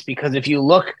substance, because if you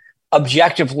look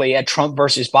objectively at Trump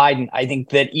versus Biden, I think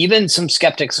that even some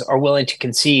skeptics are willing to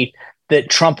concede that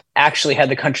Trump actually had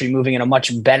the country moving in a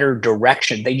much better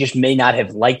direction. They just may not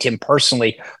have liked him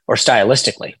personally or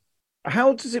stylistically.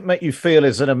 How does it make you feel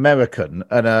as an American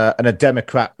and a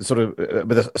Democrat, sort of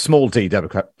with a small d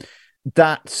Democrat,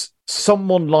 that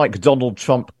someone like Donald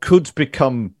Trump could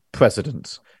become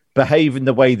president, behave in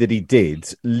the way that he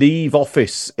did, leave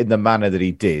office in the manner that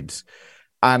he did,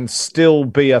 and still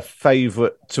be a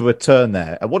favorite to return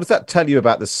there? And what does that tell you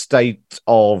about the state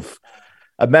of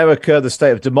America, the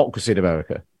state of democracy in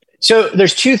America? So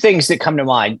there's 2 things that come to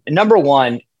mind. Number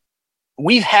one,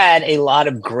 we've had a lot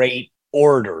of great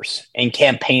orators and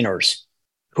campaigners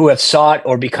who have sought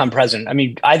or become president. I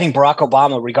mean, I think Barack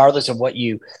Obama, regardless of what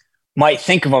you might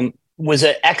think of him, was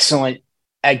an excellent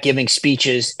at giving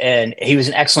speeches, and he was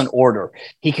an excellent orator.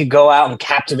 He could go out and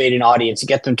captivate an audience and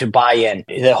get them to buy in.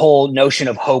 The whole notion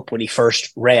of hope when he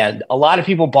first ran, a lot of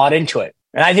people bought into it.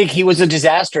 And I think he was a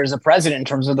disaster as a president in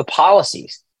terms of the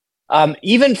policies.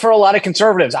 Even for a lot of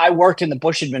conservatives, I worked in the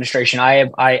Bush administration.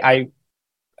 I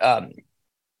have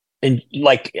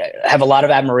a lot of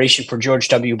admiration for George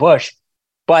W. Bush.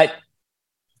 But,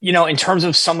 in terms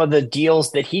of some of the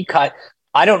deals that he cut,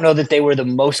 I don't know that they were the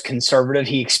most conservative.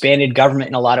 He expanded government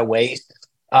in a lot of ways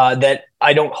that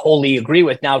I don't wholly agree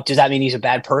with. Now, does that mean he's a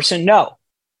bad person? No.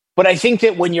 But I think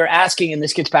that when you're asking, and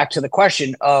this gets back to the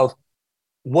question of,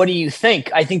 what do you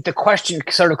think? I think the question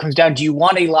sort of comes down, do you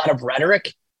want a lot of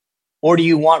rhetoric or do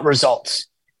you want results?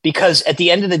 Because at the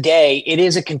end of the day, it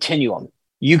is a continuum.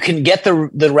 You can get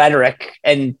the rhetoric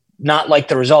and not like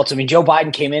the results. I mean, Joe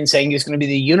Biden came in saying he was going to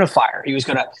be the unifier. He was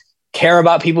going to care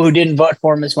about people who didn't vote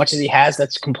for him as much as he has.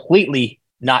 That's completely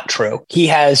not true. He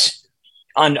has,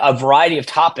 on a variety of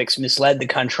topics, misled the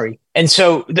country. And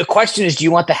so the question is, do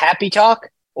you want the happy talk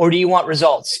or do you want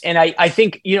results? And I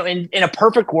think, in a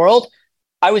perfect world,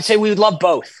 I would say we would love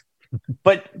both,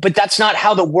 but that's not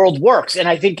how the world works. And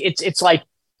I think it's like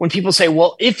when people say,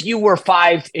 well, if you were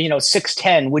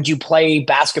 6'10", would you play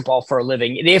basketball for a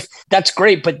living? And if that's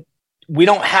great, but we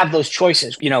don't have those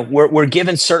choices. We're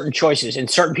given certain choices, and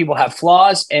certain people have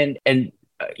flaws and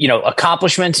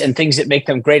accomplishments and things that make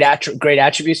them great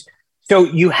attributes. So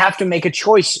you have to make a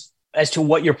choice as to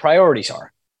what your priorities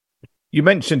are. You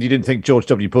mentioned you didn't think George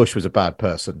W. Bush was a bad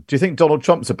person. Do you think Donald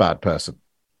Trump's a bad person?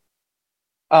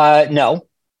 No,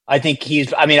 I think do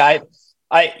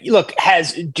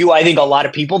I think a lot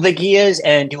of people think he is,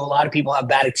 and do a lot of people have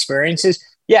bad experiences?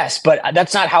 Yes, but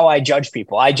that's not how I judge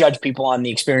people. I judge people on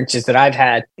the experiences that I've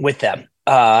had with them.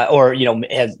 And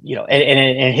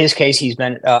in his case, he's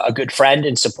been a good friend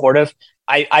and supportive.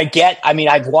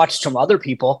 I've watched some other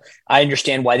people. I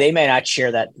understand why they may not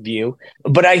share that view,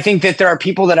 but I think that there are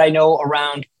people that I know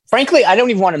around. Frankly, I don't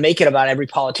even want to make it about every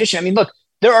politician. I mean, look,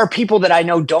 there are people that I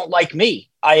know don't like me.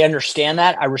 I understand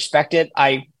that. I respect it.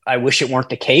 I wish it weren't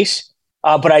the case,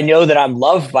 but I know that I'm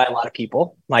loved by a lot of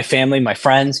people, my family, my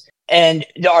friends. And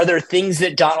are there things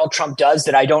that Donald Trump does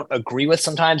that I don't agree with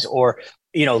sometimes, or,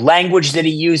 language that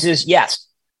he uses? Yes.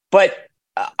 But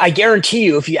I guarantee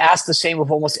you, if you ask the same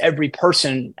of almost every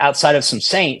person outside of some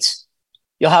saints,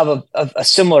 you'll have a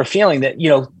similar feeling that,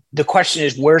 the question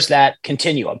is, where's that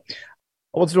continuum?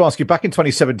 I wanted to ask you, back in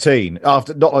 2017,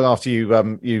 not long after you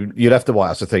left the White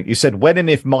House, I think, you said, when and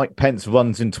if Mike Pence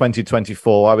runs in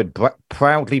 2024, I would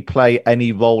proudly play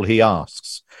any role he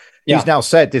asks. Yeah. He's now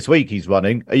said this week he's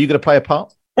running. Are you going to play a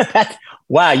part?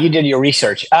 Wow, you did your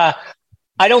research.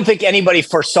 I don't think anybody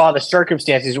foresaw the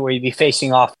circumstances where he'd be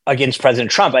facing off against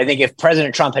President Trump. I think if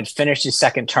President Trump had finished his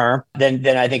second term, then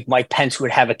I think Mike Pence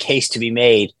would have a case to be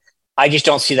made. I just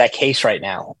don't see that case right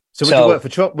now. So would you work for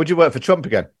Trump? Would you work for Trump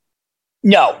again?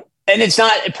 No. And it's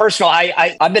not personal.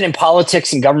 I've been in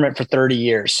politics and government for 30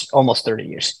 years, almost 30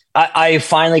 years. I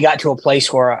finally got to a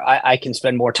place where I can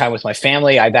spend more time with my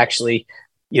family. I've actually,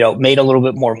 made a little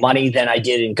bit more money than I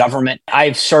did in government.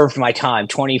 I've served my time,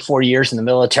 24 years in the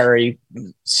military,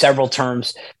 several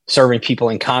terms serving people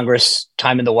in Congress,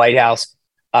 time in the White House.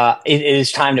 It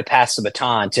is time to pass the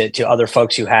baton to other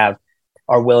folks who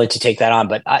are willing to take that on.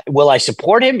 But will I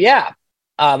support him? Yeah.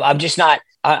 I'm just not.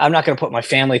 I'm not going to put my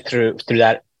family through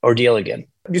that ordeal again.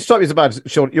 You strike me as a man,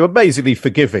 Sean. You're amazingly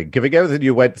forgiving, giving everything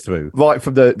you went through, right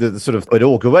from the sort of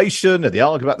inauguration and the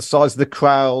argument about the size of the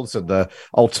crowds and the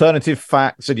alternative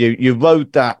facts, and you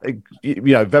rode that,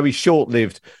 very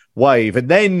short-lived wave, and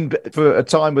then for a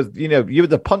time with you were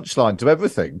the punchline to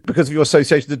everything because of your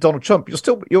association with Donald Trump.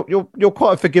 You're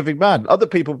quite a forgiving man. Other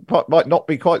people might not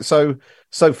be quite so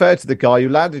fair to the guy who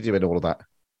landed you in all of that.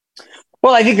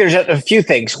 Well, I think there's a few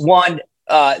things. One.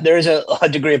 There is a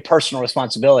degree of personal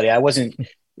responsibility. I wasn't,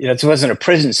 it wasn't a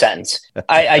prison sentence.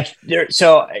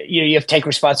 So you have to take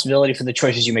responsibility for the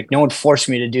choices you make. No one forced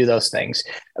me to do those things.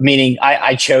 Meaning,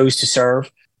 I chose to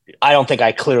serve. I don't think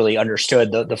I clearly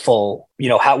understood the full,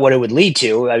 what it would lead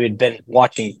to. I had been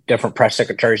watching different press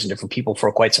secretaries and different people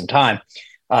for quite some time.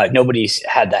 Nobody's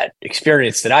had that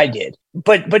experience that I did.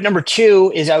 But number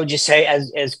two is, I would just say,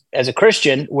 as a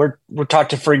Christian, we're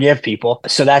taught to forgive people.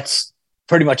 So that's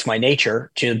pretty much my nature,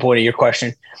 to the point of your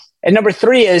question. And number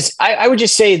three is, I would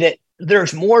just say that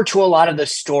there's more to a lot of the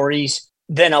stories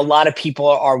than a lot of people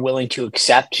are willing to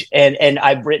accept. And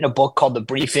I've written a book called The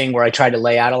Briefing where I try to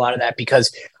lay out a lot of that,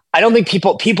 because I don't think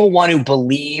people want to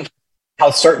believe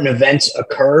how certain events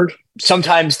occurred.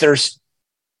 Sometimes there's,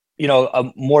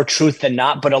 more truth than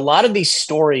not, but a lot of these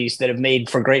stories that have made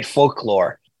for great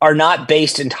folklore are not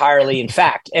based entirely in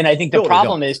fact. And I think the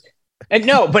problem is, and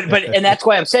no, but and that's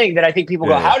why I'm saying that I think people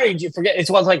go, how did you forget? It's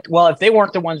like, well, if they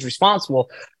weren't the ones responsible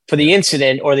for the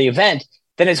incident or the event,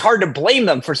 then it's hard to blame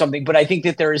them for something. But I think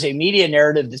that there is a media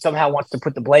narrative that somehow wants to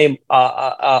put the blame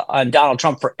on Donald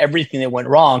Trump for everything that went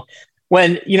wrong,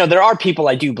 when, there are people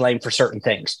I do blame for certain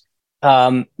things.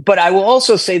 But I will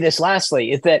also say this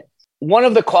lastly, is that one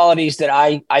of the qualities that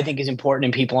I think is important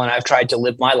in people, and I've tried to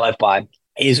live my life by,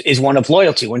 is one of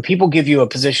loyalty. When people give you a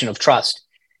position of trust,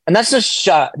 and that's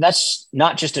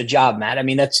not just a job, Matt. I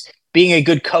mean, that's being a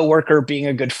good coworker, being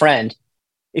a good friend.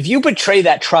 If you betray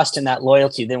that trust and that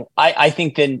loyalty, then I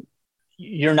think then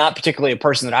you're not particularly a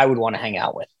person that I would want to hang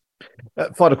out with.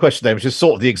 Final question then, which is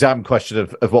sort of the exam question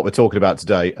of what we're talking about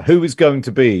today. Who is going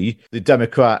to be the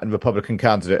Democrat and Republican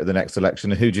candidate at the next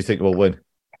election, and who do you think will win?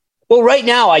 Well, right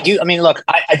now, I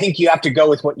think you have to go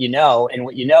with what you know. And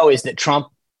what you know is that Trump,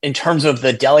 in terms of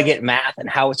the delegate math and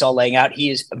how it's all laying out,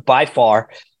 he is by far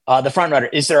the front runner.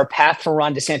 Is there a path for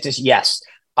Ron DeSantis? Yes.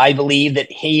 I believe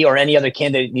that he or any other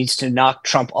candidate needs to knock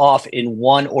Trump off in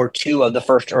one or two of the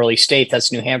first early states.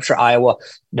 That's New Hampshire, Iowa,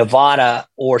 Nevada,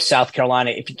 or South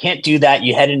Carolina. If you can't do that,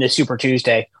 you head into Super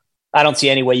Tuesday. I don't see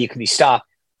any way you can be stopped.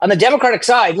 On the Democratic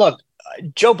side, look,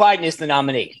 Joe Biden is the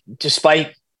nominee,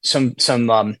 despite some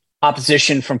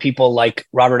opposition from people like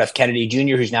Robert F. Kennedy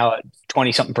Jr., who's now at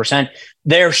 20-something%.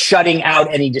 They're shutting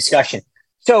out any discussion.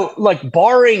 So,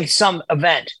 barring some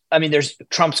event, I mean,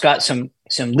 Trump's got some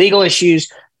legal issues.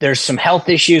 There's some health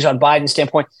issues on Biden's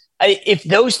standpoint. If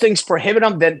those things prohibit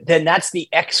him, then that's the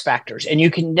X factors, and you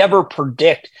can never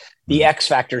predict the X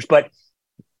factors. But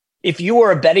if you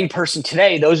were a betting person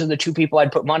today, those are the two people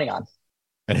I'd put money on.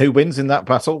 And who wins in that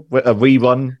battle? A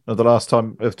rerun of the last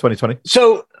time of 2020?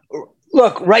 So,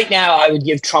 look, right now I would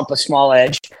give Trump a small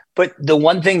edge. But the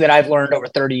one thing that I've learned over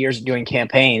 30 years of doing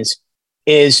campaigns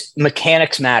is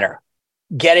mechanics matter.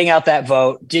 Getting out that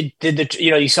vote.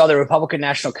 You saw the Republican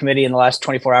National Committee in the last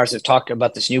 24 hours have talked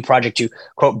about this new project to,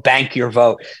 quote, bank your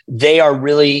vote. They are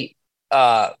really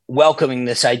welcoming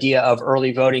this idea of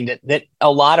early voting that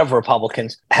a lot of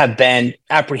Republicans have been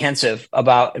apprehensive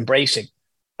about embracing.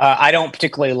 I don't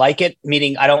particularly like it,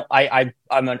 meaning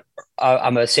I'm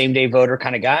a same day voter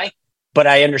kind of guy, but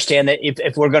I understand that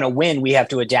if we're going to win, we have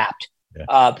to adapt.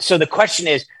 Yeah. So the question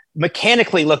is,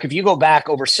 mechanically, look, if you go back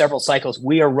over several cycles,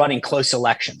 we are running close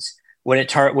elections when in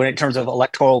terms of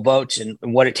electoral votes and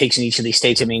what it takes in each of these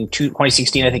states. I mean,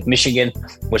 2016, I think Michigan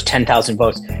was 10,000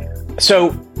 votes.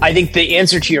 So I think the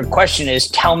answer to your question is,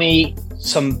 tell me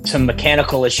some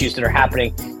mechanical issues that are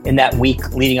happening in that week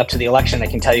leading up to the election. I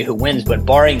can tell you who wins, but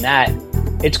barring that,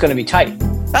 it's going to be tight.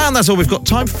 And that's all we've got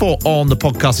time for on the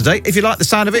podcast today. If you like the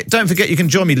sound of it, don't forget you can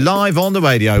join me live on the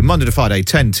radio Monday to Friday,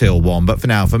 10 till 1. But for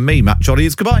now, from me, Matt Jolly,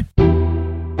 it's goodbye.